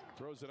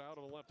 Throws it out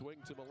on the left wing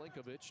to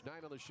Milenkovic.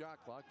 9 on the shot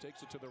clock.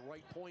 Takes it to the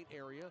right point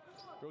area.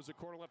 Throws a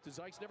corner left to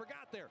Zeiss. Never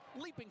got there.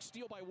 Leaping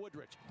steal by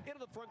Woodrich. Into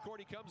the front court.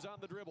 He comes on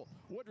the dribble.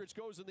 Woodrich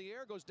goes in the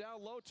air. Goes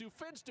down low to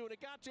Finstuen.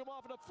 It got to him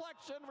off a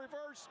deflection.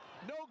 Reverse.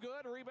 No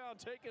good. Rebound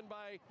taken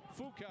by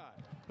Foucan.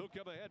 He'll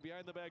come ahead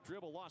behind the back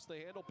dribble. Lost the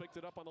handle. Picked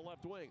it up on the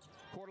left wing.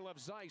 Corner left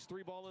Zeiss.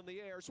 3 ball in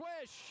the air.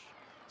 Swish!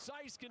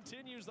 Zeiss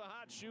continues the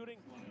hot shooting.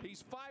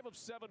 He's 5 of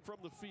 7 from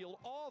the field.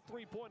 All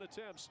 3-point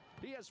attempts.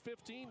 He has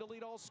 15 to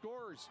lead all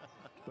scorers.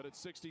 But it's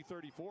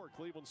 60-34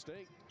 Cleveland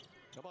State.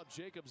 How about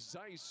Jacob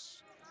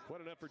Zeiss? Quite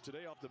an effort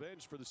today off the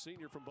bench for the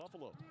senior from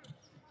Buffalo.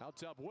 Out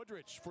top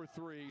Woodrich for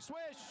 3.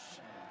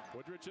 Swish!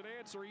 Woodrich an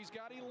answer. He's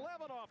got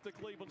 11 off the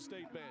Cleveland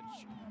State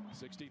bench.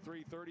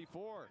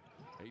 63-34.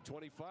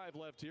 8:25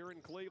 left here in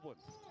Cleveland.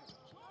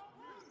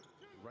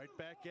 Right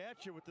back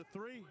at you with the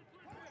 3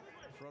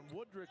 from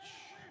Woodrich.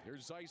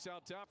 Here's Zeiss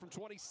out top from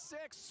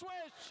 26. Swish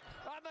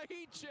on the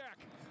heat check.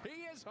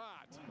 He is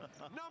hot.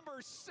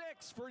 Number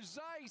 6 for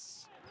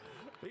Zeiss.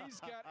 He's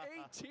got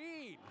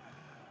 18.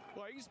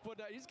 Well, he's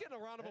getting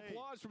a round of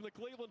applause from the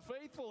Cleveland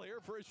faithful here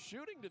for his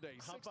shooting today.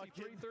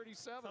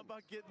 63-37. How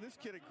about getting this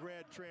kid a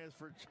grad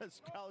transfer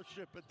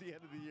scholarship at the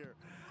end of the year?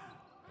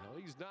 Well,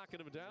 he's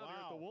knocking him down here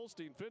at the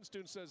Wolstein.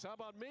 Finstuen says, how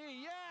about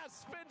me?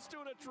 Yes,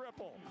 Finstuen a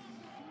triple.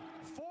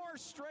 4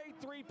 straight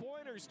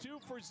 3-pointers, 2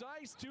 for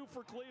Zeiss, 2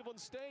 for Cleveland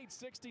State.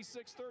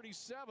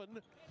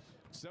 66-37.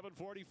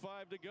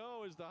 7:45 to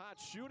go as the hot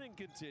shooting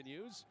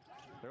continues.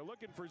 They're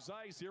looking for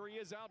Zeiss. Here he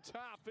is out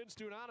top.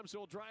 Finstuen on him, so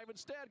he'll drive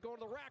instead. Go to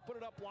the rack, put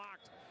it up,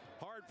 blocked.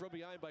 Hard from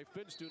behind by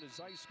Finstuen as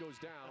Zeiss goes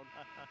down.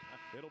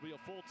 It'll be a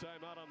full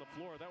timeout on the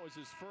floor. That was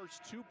his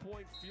first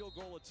 2-point field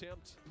goal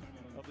attempt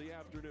of the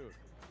afternoon.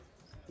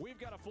 We've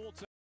got a full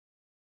time.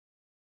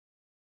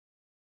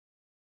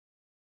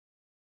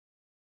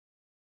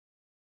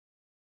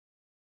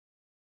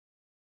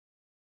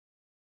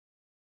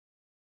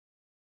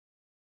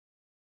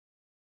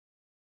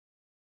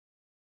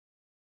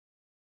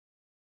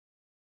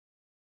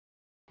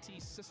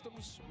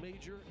 Systems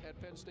major at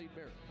Penn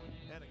State-Behrend.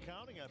 And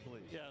accounting, I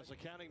believe. Yeah, it's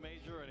accounting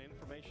major and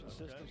information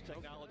systems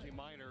technology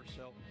minor.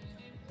 So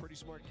pretty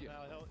smart kid.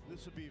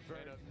 This would be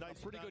very nice.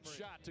 A pretty good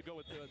shot to go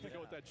with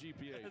that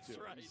GPA. That's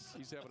too. right.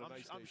 He's having a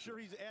nice day. I'm sure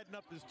he's adding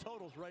up his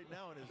totals right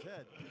now in his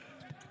head.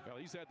 Well,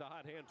 he's had the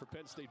hot hand for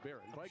Penn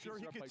State-Behrend. I'm sure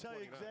he could tell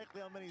you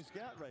exactly how many he's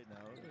got right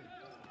now.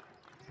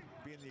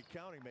 Being the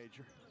accounting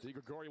major.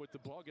 DiGregorio with the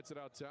ball, gets it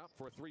out top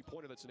for a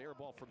 3-pointer. That's an air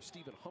ball from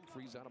Stephen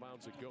Humphreys. Out of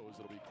bounds it goes.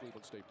 It'll be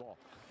Cleveland State ball.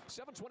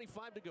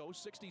 7:25 to go.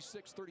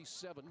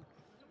 66-37.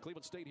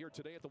 Cleveland State here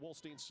today at the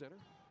Wolstein Center.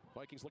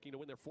 Vikings looking to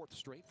win their 4th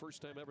straight.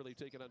 First time ever they've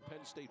taken on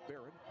Penn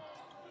State-Behrend.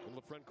 In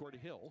the front court,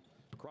 Hill.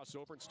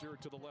 Crossover and steer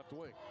it to the left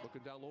wing.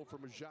 Looking down low for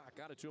Majak.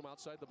 Got it to him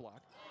outside the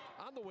block.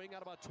 On the wing,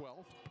 out about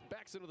 12.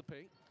 Backs into the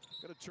paint.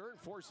 Going to turn,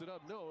 force it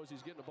up. No, as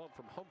he's getting a bump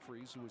from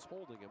Humphreys, who is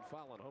holding him.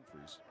 Foul on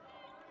Humphreys.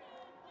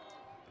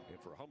 And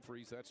for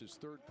Humphreys, that's his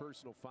 3rd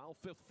personal foul.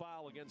 5th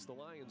foul against the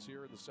Lions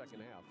here in the second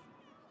half.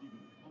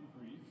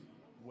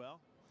 Well,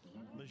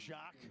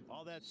 Majak,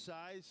 all that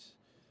size.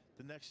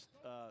 The next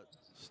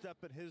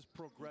step in his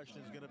progression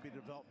is going to be to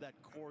develop that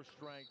core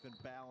strength and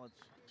balance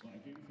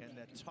and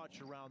that touch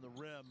around the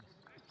rim.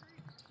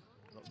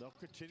 They'll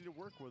continue to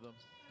work with him.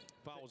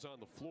 Foul is on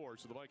the floor,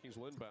 so the Vikings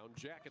will inbound.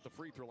 Jack at the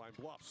free throw line,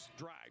 bluffs,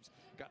 drives,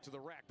 got to the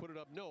rack, put it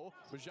up, no.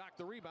 Majak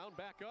the rebound,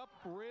 back up,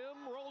 rim,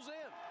 rolls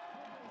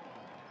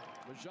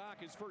in.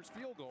 Majak his first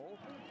field goal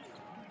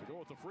to go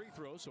with the free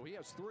throw, so he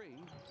has 3.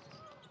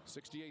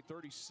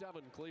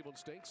 68-37 Cleveland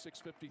State,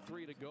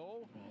 6:53 to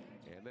go.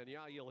 And then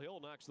Yael Hill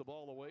knocks the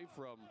ball away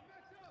from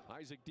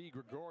Isaac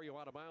DiGregorio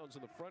out of bounds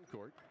in the front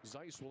court.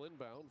 Zeiss will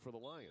inbound for the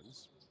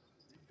Lions.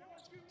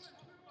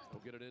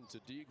 He'll get it into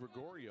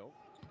DiGregorio.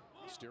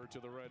 Steer it to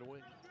the right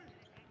wing.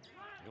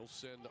 He'll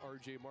send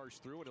R.J. Marsh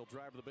through, and he'll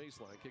drive to the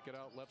baseline. Kick it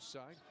out left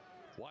side.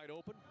 Wide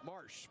open.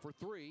 Marsh for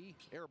 3.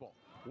 Air ball.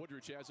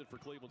 Woodridge has it for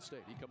Cleveland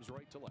State. He comes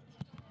right to left.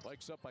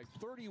 Vikes up by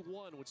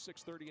 31 with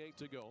 6:38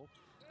 to go.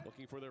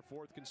 Looking for their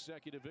 4th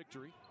consecutive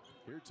victory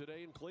here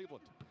today in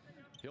Cleveland.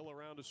 Hill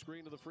around a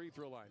screen to the free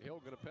throw line. Hill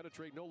going to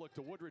penetrate, no look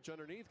to Woodridge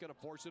underneath, going to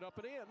force it up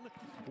and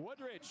in.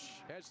 Woodridge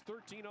has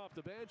 13 off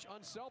the bench.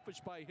 Unselfish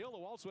by Hill,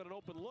 who also had an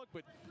open look,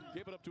 but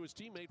gave it up to his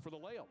teammate for the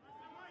layup.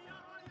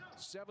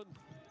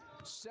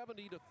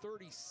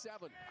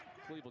 70-37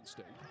 Cleveland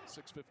State.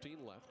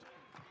 6:15 left.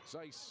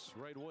 Zeiss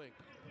right wing.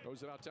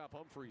 Throws it out top.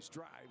 Humphreys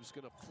drives.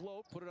 Going to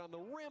float. Put it on the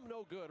rim.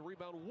 No good.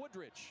 Rebound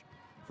Woodridge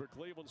for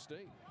Cleveland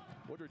State.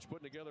 Woodridge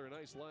putting together a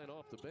nice line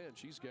off the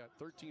bench. He's got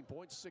 13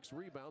 points, 6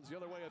 rebounds. The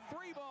other way, a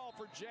 3-ball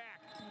for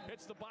Jack.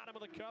 Hits the bottom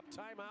of the cup.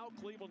 Timeout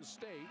Cleveland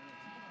State.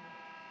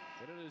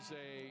 And it is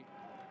a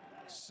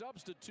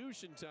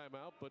substitution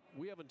timeout, but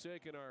we haven't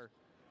taken our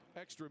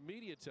extra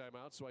media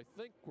timeout, so I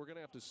think we're going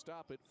to have to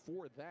stop it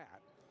for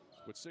that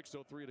with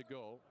 6:03 to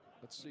go.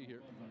 Let's see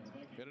here.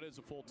 And it is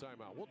a full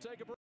timeout. We'll take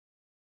a break.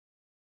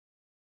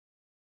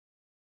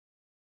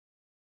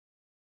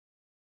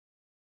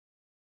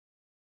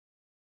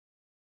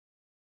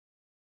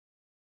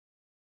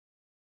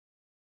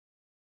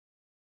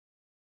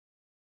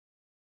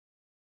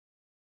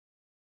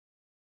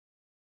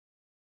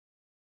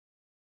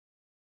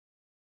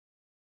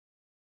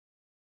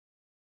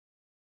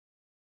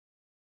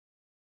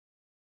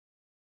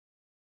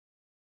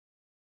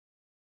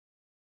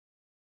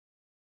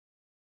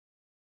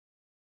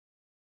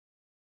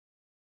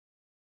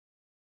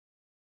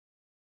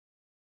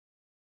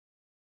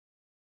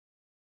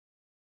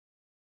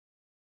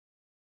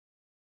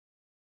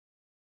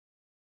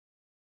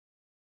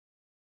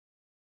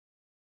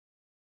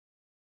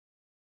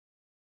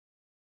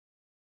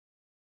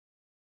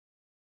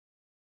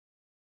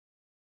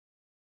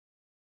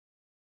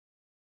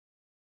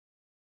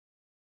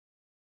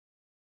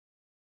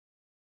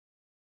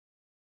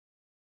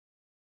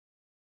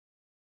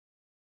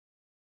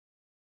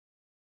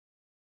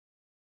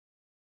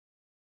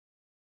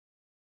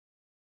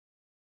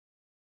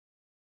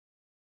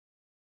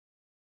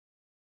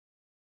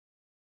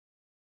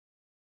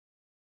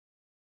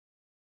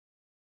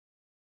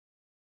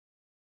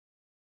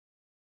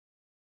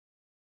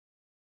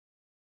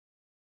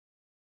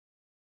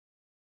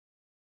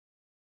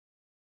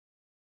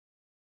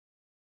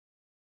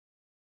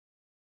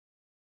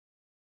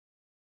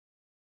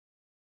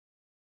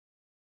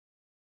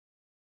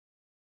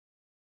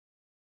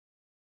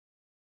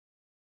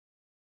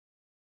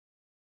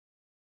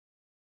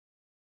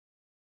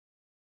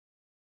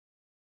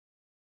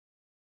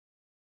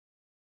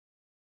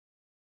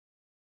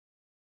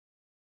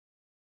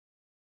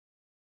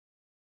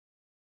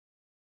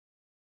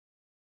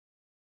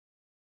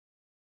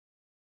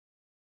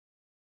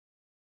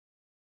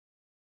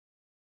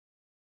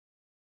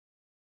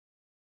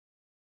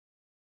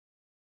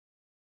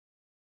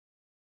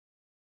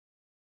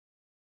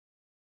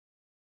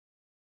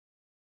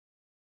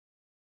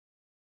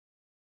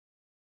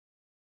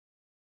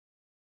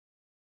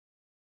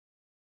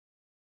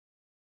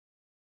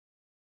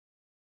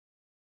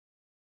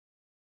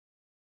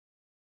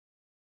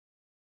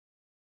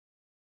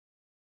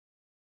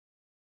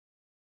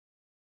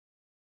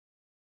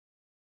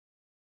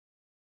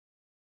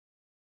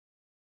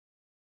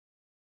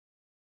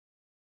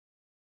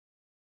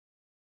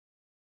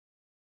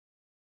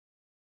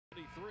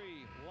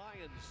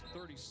 Lions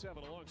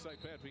 37 alongside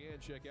Pat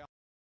Vianchek,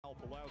 Al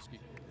Pulowski.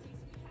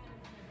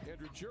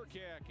 Andrew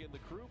Jerkak in the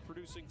crew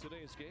producing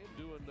today's game,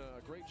 doing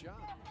a great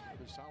job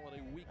this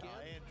holiday weekend.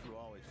 Andrew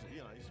always,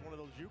 he's one of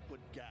those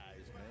Euclid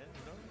guys, man.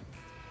 No,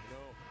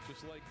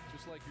 just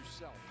like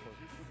yourself.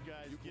 Euclid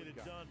guys get it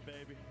done,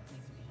 baby.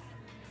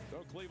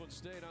 So Cleveland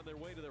State on their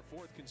way to their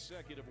 4th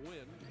consecutive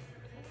win.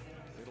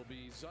 It'll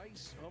be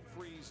Zeiss,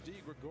 Humphreys,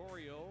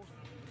 DiGregorio,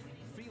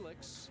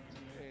 Felix,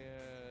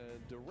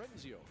 and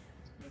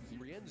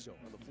Rienzo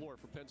on the floor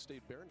for Penn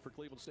State-Behrend. For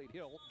Cleveland State,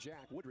 Hill,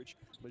 Jack, Woodridge,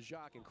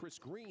 Majak, and Chris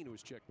Green, who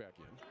was checked back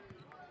in.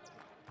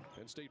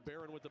 Penn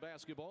State-Behrend with the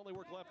basketball. They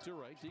work left to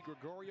right.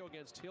 DiGregorio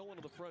against Hill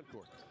into the front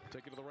court.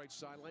 Take it to the right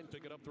sideline,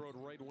 pick it up, throw it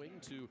right wing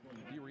to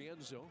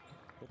Rienzo.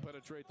 He'll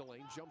penetrate the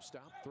lane, jump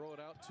stop, throw it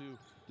out to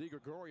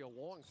DiGregorio.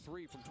 Long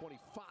 3 from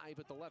 25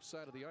 at the left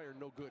side of the iron,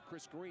 no good.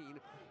 Chris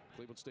Green,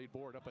 Cleveland State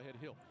board up ahead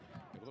Hill.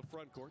 Into the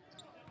front court.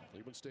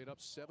 Cleveland State up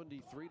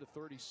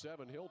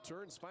 73-37. Hill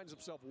turns, finds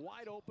himself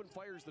wide open,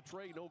 fires the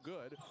tray, no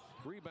good.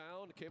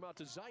 Rebound came out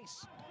to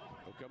Zeiss.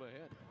 He'll come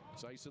ahead.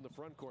 Zeiss in the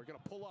front court. Going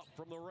to pull up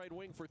from the right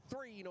wing for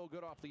three. No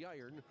good off the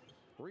iron.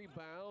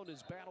 Rebound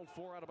is battled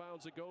for. Out of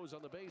bounds it goes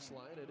on the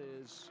baseline. It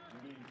is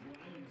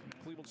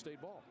Cleveland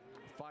State ball.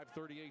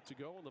 5:38 to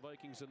go, and the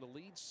Vikings in the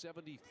lead,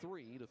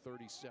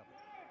 73-37.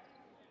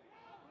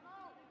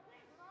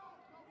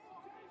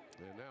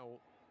 And now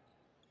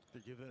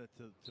they're giving it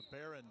to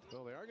Behrend.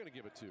 Well, they are going to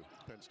give it to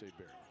Penn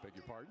State-Behrend. Beg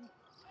your pardon.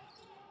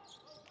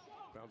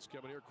 Bounce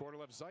coming here, corner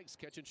left. Zeiss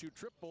catch and shoot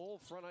triple,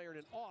 front iron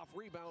and off.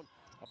 Rebound,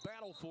 a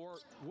battle for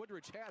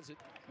Woodridge has it,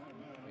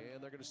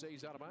 and they're going to say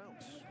he's out of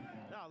bounds.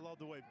 Now, I love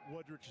the way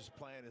Woodridge is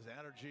playing, his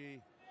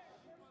energy,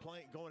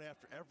 going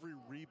after every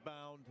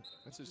rebound.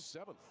 That's his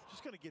seventh.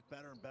 Just going to get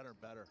better and better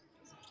and better.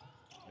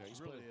 Yeah, he's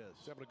really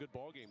he's having a good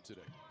ball game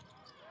today.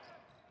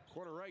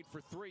 Corner right for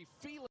three.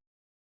 Felix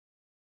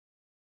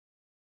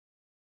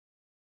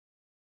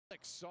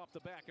off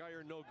the back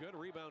iron, no good.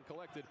 Rebound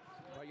collected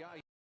by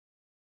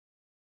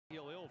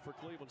Hill for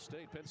Cleveland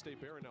State. Penn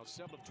State-Behrend now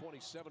 7 of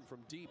 27 from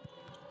deep.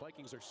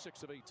 Vikings are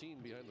 6 of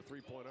 18 behind the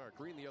three-point arc.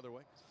 Green the other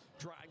way.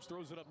 Drives,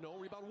 throws it up, no.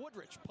 Rebound,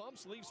 Woodridge.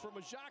 Pumps, leaves for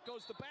Majak,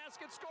 goes to the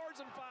basket, scores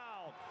and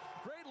foul.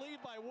 Great lead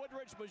by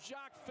Woodridge.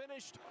 Majak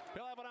finished.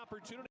 He'll have an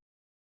opportunity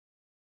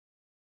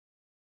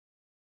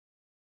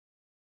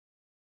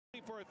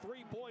for a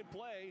three-point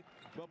play.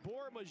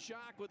 Babur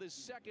Majak with his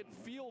second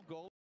field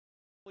goal.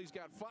 He's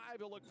got 5.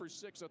 He'll look for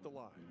 6 at the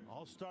line.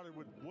 All started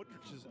with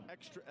Woodridge's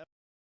extra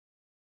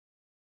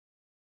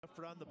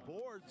effort on the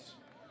boards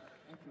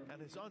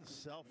and his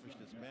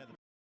unselfishness, man,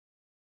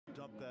 to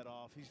dump that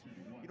off. He's,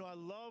 you know, I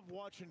love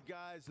watching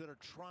guys that are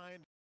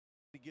trying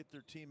to get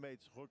their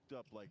teammates hooked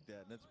up like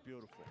that, and that's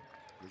beautiful.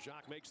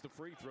 Majak makes the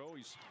free throw.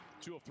 He's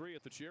 2 of 3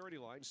 at the charity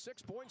line.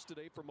 6 points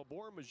today from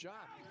Babur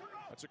Majak.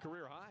 That's a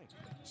career high.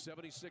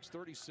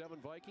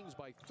 76-37 Vikings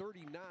by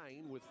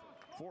 39 with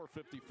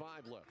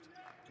 4:55 left.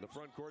 In the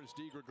front court is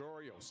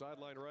DiGregorio.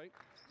 Sideline right.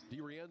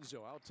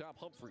 DiRienzo out top.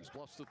 Humphries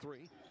plus the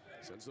 3.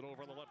 Sends it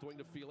over on the left wing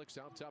to Felix.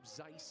 Out top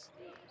Zeiss.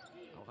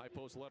 Now high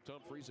post left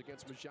Humphries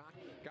against Majak.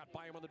 Got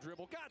by him on the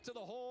dribble. Got to the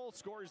hole.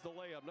 Scores the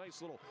layup.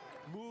 Nice little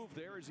move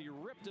there as he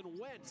ripped and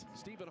went.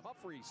 Stephen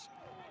Humphries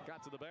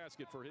got to the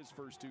basket for his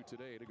first 2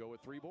 today to go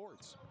with 3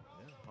 boards.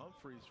 Yeah,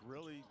 Humphries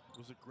really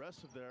was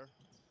aggressive there.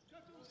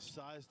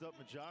 Sized up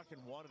Majak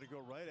and wanted to go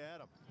right at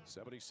him.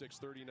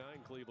 76-39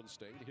 Cleveland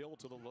State. Hill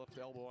to the left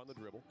elbow on the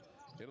dribble.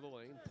 Into the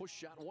lane. Push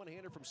shot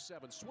one-hander from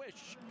 7.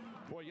 Swish.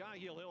 Boy,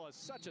 Hill has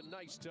such a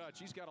nice touch.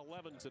 He's got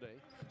 11 today.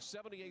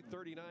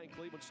 78-39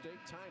 Cleveland State.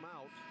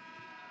 Timeout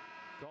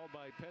called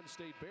by Penn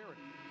State-Behrend.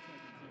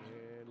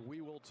 And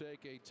we will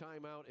take a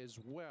timeout as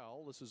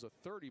well. This is a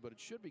 30, but it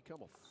should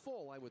become a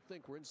full. I would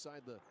think we're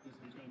inside the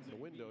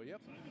window.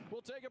 Yep.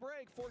 We'll take a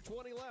break.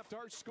 4:20 left.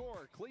 Our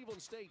score,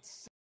 Cleveland State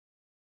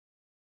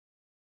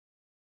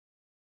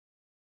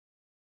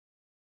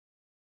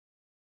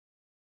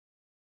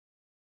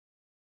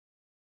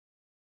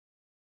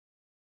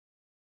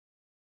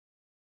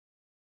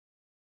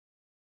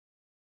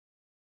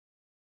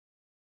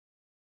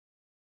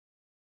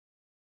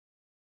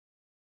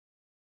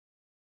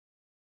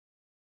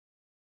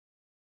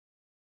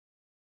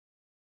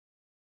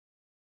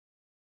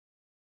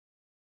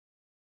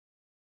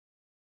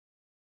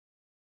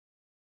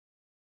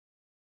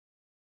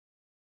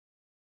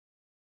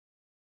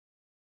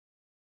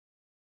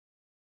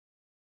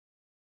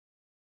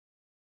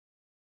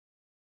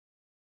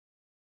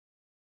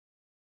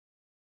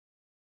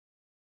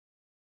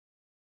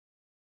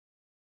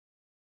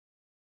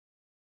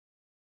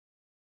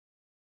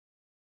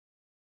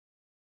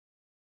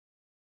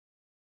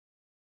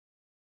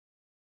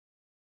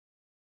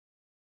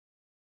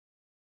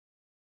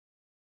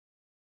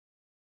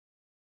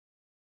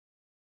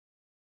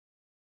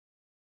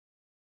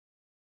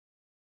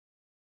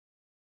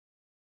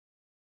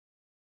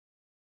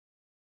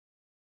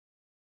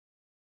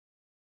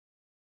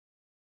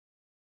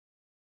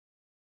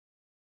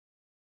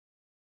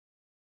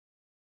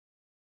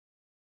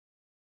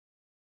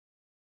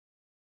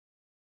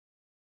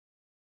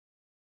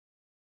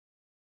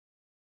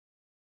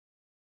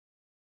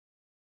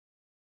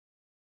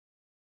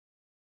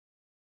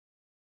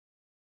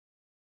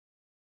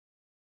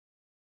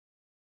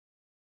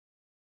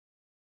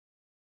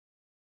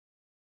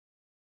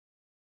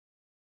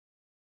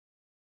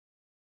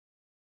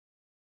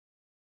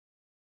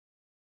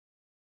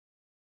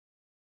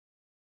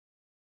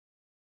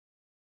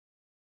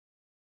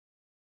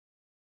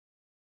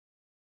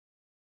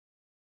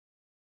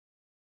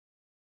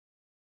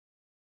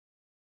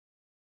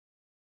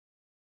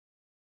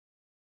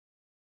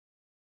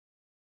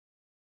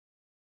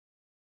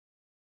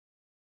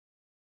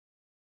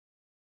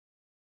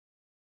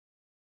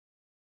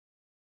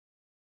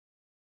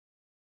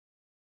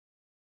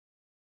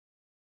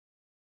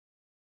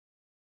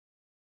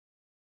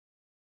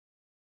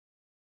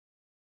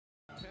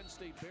Penn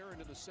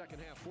State-Behrend in the second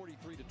half,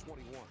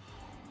 43-21.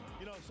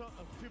 You know,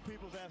 a few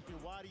people have asked me,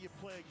 why do you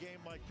play a game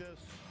like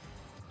this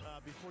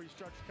before you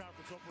start your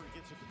conference opener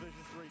against a Division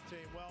III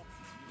team? Well,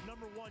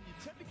 number one, you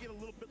tend to get a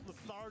little bit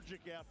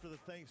lethargic after the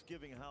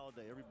Thanksgiving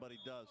holiday. Everybody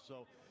does.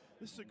 So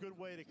This is a good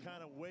way to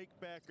kind of wake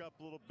back up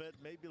a little bit,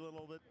 maybe a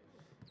little bit.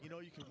 You know,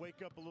 you can wake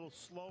up a little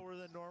slower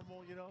than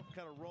normal, you know,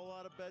 kind of roll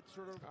out of bed,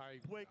 sort of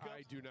wake up.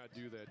 I do not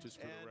do that,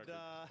 just for the record.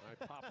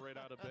 I pop right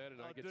out of bed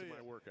and I get to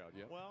my workout,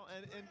 yeah. Well,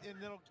 and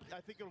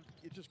I think it'll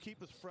just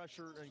keep us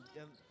fresher,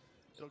 and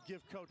it'll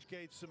give Coach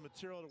Gates some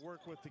material to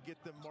work with to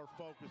get them more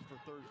focused for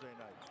Thursday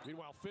night.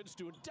 Meanwhile,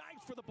 Finstuen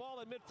dives for the ball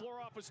in mid-floor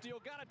off a steal.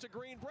 Got it to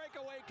Green.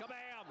 Breakaway.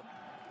 Kabam!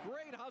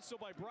 Great hustle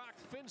by Brock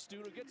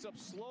Finstuen, who gets up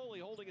slowly,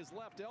 holding his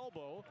left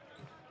elbow.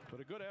 But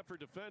a good effort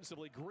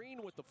defensively.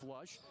 Green with the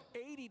flush.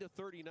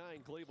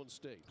 80-39 Cleveland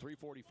State.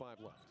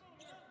 3:45 left.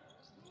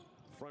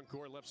 Front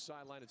court, left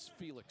sideline. It's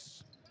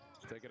Felix.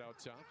 Take it out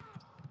top.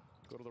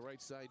 Go to the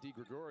right side.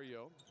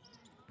 DiGregorio.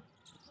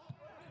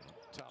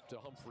 Top to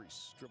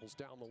Humphries. Dribbles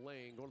down the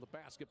lane. Go to the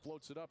basket.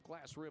 Floats it up.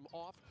 Glass rim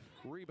off.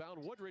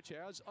 Rebound. Woodrich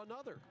has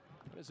another.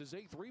 This is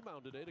his 8th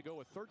rebound today to go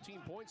with 13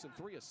 points and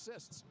 3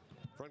 assists.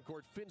 Front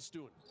court,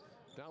 Finstuen.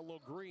 Down low,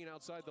 Green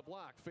outside the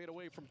block. Fade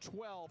away from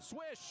 12.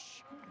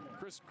 Swish!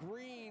 Chris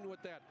Green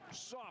with that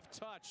soft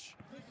touch.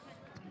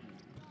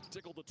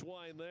 Tickled the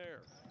twine there.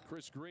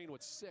 Chris Green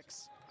with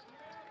 6.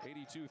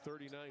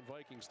 82-39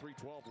 Vikings.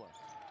 3:12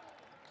 left.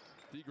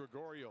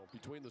 DiGregorio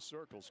between the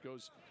circles.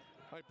 Goes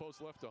high post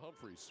left to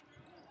Humphries.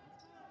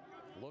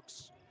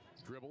 Looks,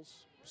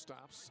 dribbles,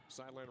 stops,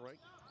 sideline right.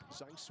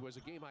 Sykes, who has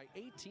a game high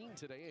 18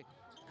 today.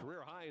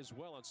 Career high as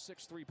well on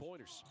 6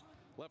 3-pointers.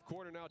 Left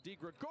corner now,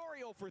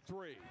 DiGregorio for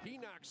 3. He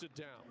knocks it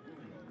down.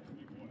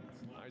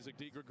 Isaac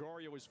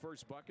DiGregorio, his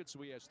first bucket,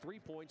 so he has 3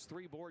 points,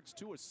 3 boards,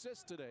 2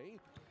 assists today.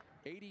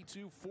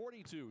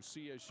 82-42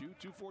 CSU,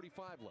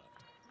 2:45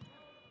 left.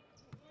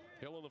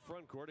 Hill in the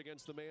front court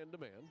against the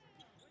man-to-man.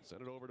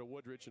 Send it over to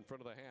Woodrich in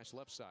front of the hash,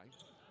 left side.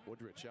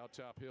 Woodrich out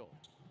top, Hill.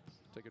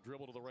 Take a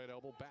dribble to the right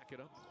elbow, back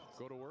it up,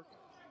 go to work.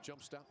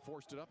 Jump stop,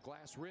 forced it up,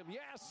 glass rim,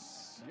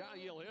 yes!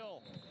 Yael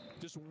Hill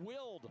just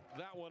willed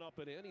that one up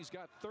and in. He's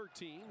got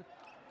 13.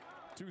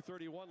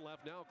 2:31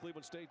 left now.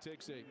 Cleveland State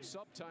takes a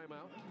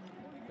sub-timeout.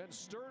 Ben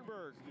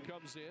Sternberg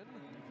comes in.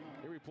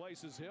 He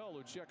replaces Hill,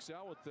 who checks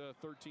out with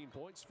 13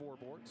 points, 4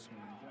 boards.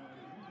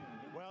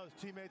 Well, his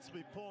teammates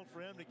will be pulling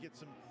for him to get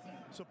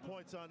some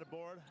points on the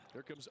board.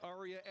 Here comes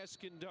Aria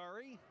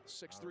Eskandari,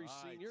 6'3"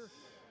 senior.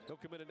 He'll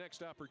come in a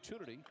next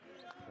opportunity.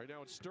 Right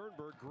now it's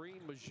Sternberg,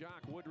 Green,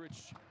 Majak,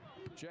 Woodrich,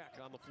 Jack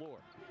on the floor.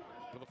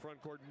 To the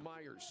front court,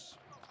 Myers.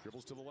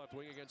 Dribbles to the left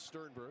wing against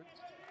Sternberg.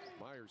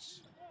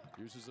 Myers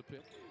uses a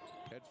pick.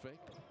 Head fake.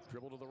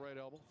 Dribble to the right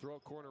elbow. Throw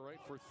corner right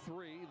for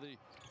 3. The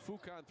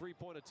Foucan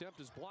three-point attempt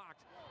is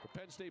blocked. But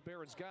Penn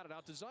State-Behrend's got it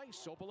out to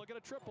Zeiss. Open look at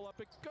a triple. Up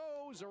it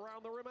goes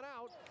around the rim and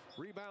out.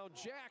 Rebound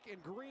Jack,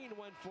 and Green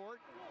went for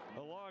it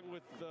along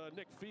with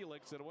Nick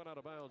Felix, and it went out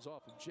of bounds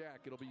off of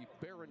Jack. It'll be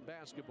Behrend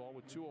basketball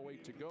with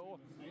 2:08 to go.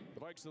 The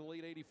Vikes in the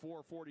lead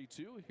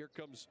 84-42. Here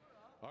comes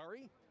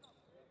Ari.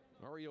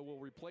 Aria will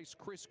replace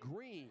Chris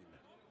Green.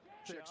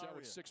 Checks out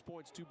with 6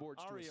 points, 2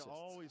 boards, 2 assists. Aria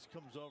always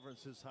comes over and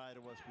says hi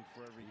to us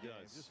before every game.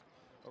 Does. Just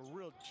a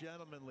real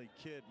gentlemanly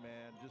kid,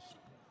 man. Just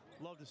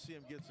love to see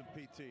him get some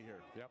PT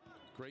here. Yep,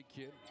 great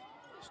kid.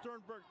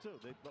 Sternberg too.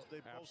 They both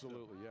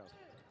absolutely do. Yeah.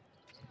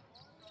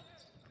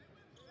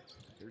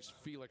 Here's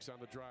Felix on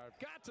the drive.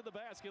 Got to the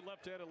basket.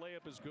 Left-handed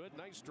layup is good.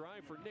 Nice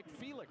drive for Nick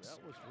Felix.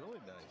 That was really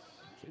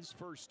nice. His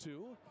first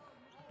 2.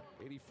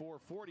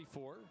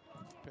 84-44.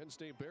 Penn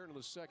State-Behrend in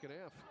the second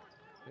half.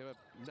 They have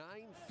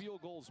 9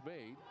 field goals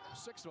made.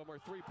 6 of them are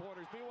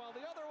 3-pointers. Meanwhile,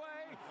 the other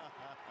way,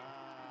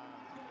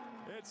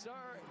 it's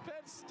our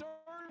Ben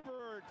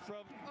Sternberg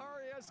from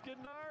Ari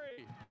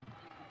Eskandari.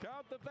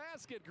 Count the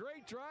basket.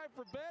 Great drive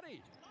for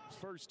Benny. His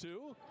first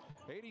 2.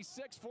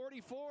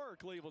 86-44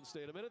 Cleveland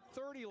State. A minute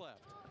 30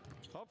 left.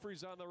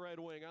 Humphries on the right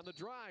wing. On the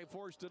drive,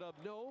 forced it up.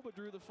 No, but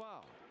drew the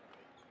foul.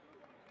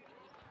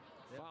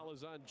 Yep. Foul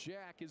is on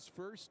Jack. His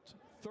first,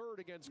 3rd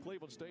against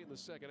Cleveland State in the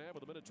second half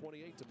with a minute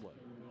 28 to play.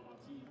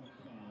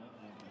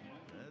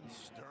 And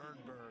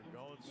Sternberg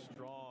going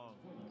strong.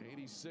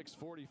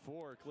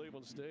 86-44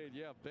 Cleveland State.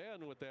 Yeah,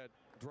 Ben with that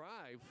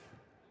drive.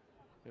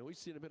 And we've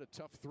seen him hit a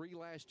tough 3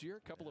 last year.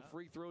 A couple of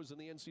free throws in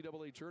the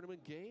NCAA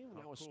tournament game.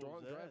 How now a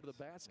strong drive to the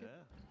basket.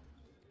 Yeah.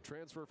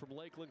 Transfer from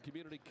Lakeland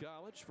Community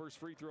College. First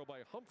free throw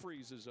by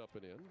Humphries is up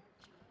and in.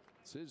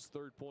 It's his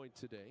 3rd point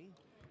today.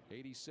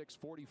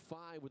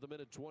 86-45 with a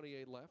minute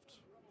 28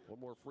 left. One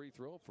more free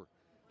throw for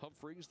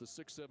Humphries, the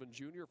 6'7"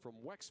 junior from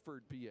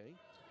Wexford, PA.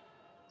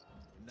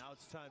 Now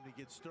it's time to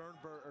get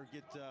Sternberg or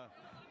get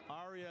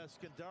Aria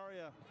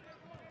Eskandari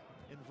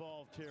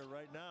involved here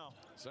right now.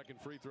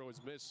 Second free throw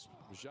is missed.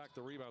 Jacques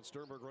the rebound.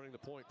 Sternberg running the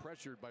point,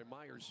 pressured by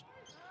Myers.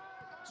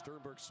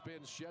 Sternberg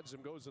spins, sheds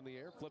him, goes in the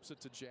air, flips it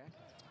to Jack.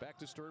 Back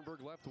to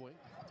Sternberg, left wing.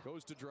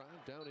 Goes to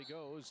drive, down he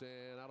goes,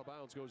 and out of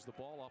bounds goes the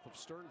ball off of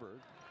Sternberg.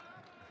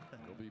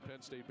 It'll be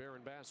Penn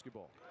State-Behrend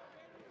basketball.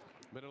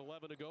 Minute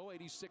 11 to go,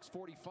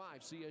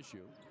 86-45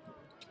 CSU.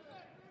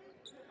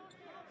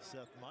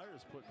 Seth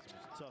Myers putting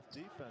some tough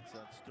defense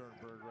on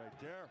Sternberg right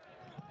there.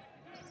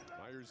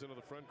 Myers into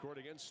the front court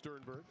against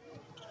Sternberg.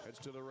 Heads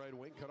to the right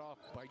wing, cut off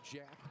by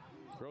Jack.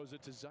 Throws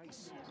it to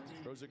Zeiss.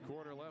 Throws it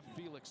corner left.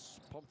 Felix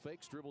pump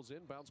fakes, dribbles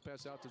in, bounce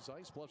pass out to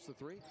Zeiss, bluffs the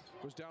three.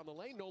 Goes down the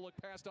lane, no look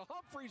pass to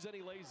Humphries, and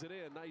he lays it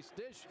in. Nice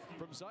dish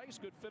from Zeiss.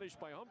 Good finish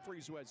by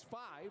Humphries, who has 5.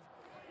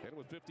 And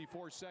with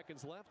 54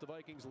 seconds left, the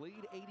Vikings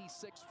lead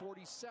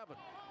 86-47.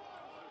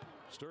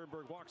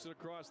 Sternberg walks it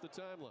across the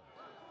timeline.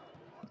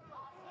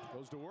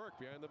 Goes to work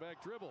behind the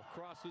back dribble.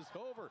 Crosses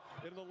over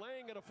into the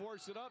lane. Going to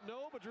force it up.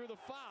 No, but drew the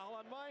foul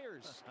on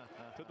Myers.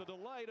 To the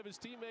delight of his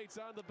teammates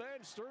on the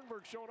bench.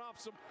 Sternberg showing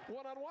off some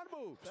one-on-one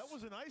moves. That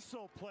was an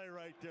ISO play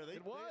right there. They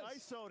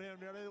ISO'd him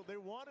there. They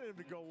wanted him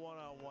to go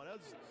one-on-one.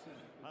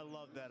 I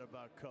love that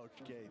about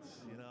Coach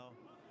Gates, you know.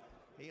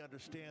 He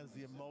understands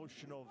the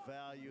emotional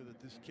value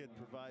that this kid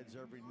provides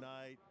every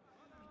night,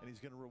 and he's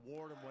going to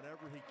reward him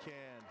whenever he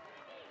can.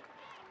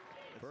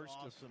 It's First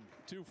awesome.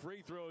 2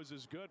 free throws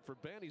is good for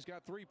Ben. He's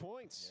got 3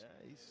 points.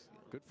 Yeah, he's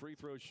good free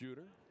throw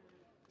shooter.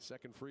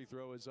 Second free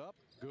throw is up.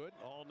 Good.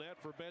 All net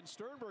for Ben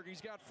Sternberg.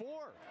 He's got 4.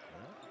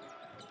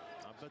 Yeah.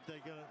 I bet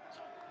they're going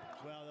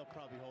to, well, they'll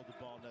probably hold the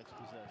ball next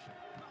possession.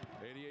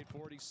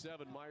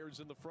 88-47. Myers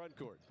in the front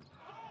court.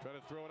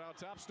 Trying to throw it out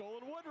top.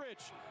 Stolen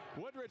Woodrich.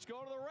 Woodrich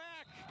going to the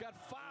rack. Got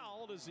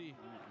fouled as he,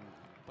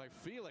 by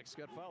Felix.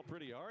 Got fouled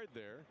pretty hard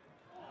there.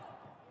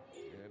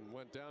 And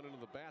went down into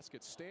the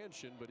basket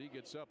stanchion, but he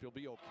gets up. He'll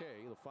be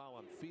okay. The foul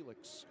on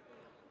Felix.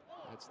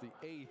 That's the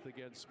 8th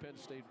against Penn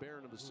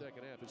State-Behrend in the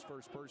second half. His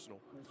first personal.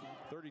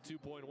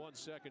 32.1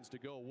 seconds to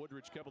go.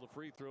 Woodrich couple of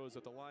free throws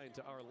at the line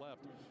to our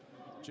left.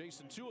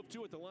 Jason, 2 of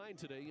 2 at the line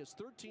today. He has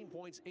 13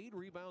 points, 8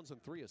 rebounds,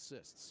 and 3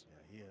 assists.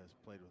 Yeah, he has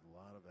played with a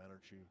lot of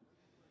energy.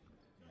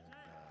 And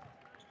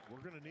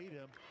we're going to need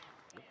him.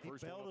 He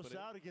bailed us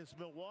out against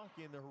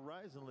Milwaukee in the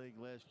Horizon League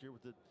last year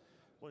with the,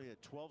 what, he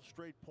had 12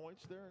 straight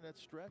points there in that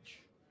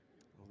stretch.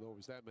 I don't know if it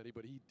was that many,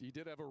 but he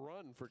did have a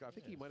run for, I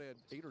think he might have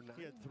had 8 or 9.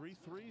 He had 3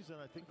 threes,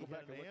 and I think he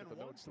had an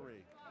 1 3.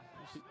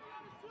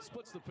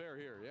 Splits the pair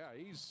here. Yeah,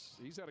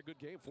 he's had a good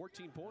game.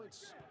 14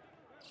 points.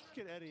 Let's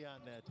get Eddie on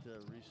that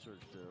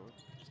research there.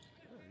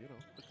 Yeah, you know,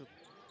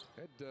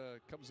 Ed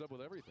comes up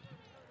with everything.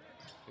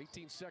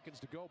 18 seconds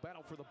to go.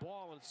 Battle for the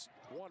ball, and it's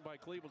won by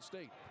Cleveland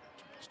State.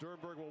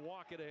 Sternberg will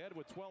walk it ahead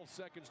with 12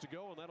 seconds to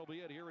go, and that'll be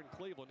it here in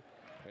Cleveland.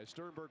 As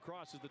Sternberg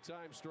crosses the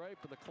time stripe,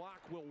 and the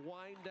clock will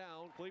wind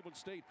down. Cleveland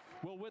State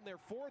will win their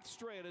 4th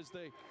straight as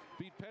they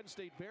beat Penn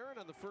State-Behrend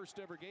on the first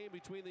ever game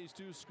between these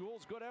two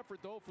schools. Good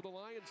effort, though, for the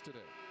Lions today.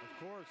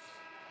 Of course.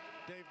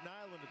 Dave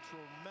Nyland, a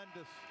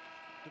tremendous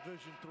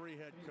Division III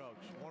head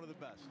coach. One of the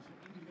best.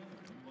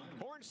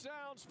 Horn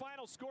sounds.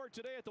 Final score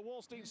today at the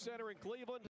Wolstein Center in Cleveland.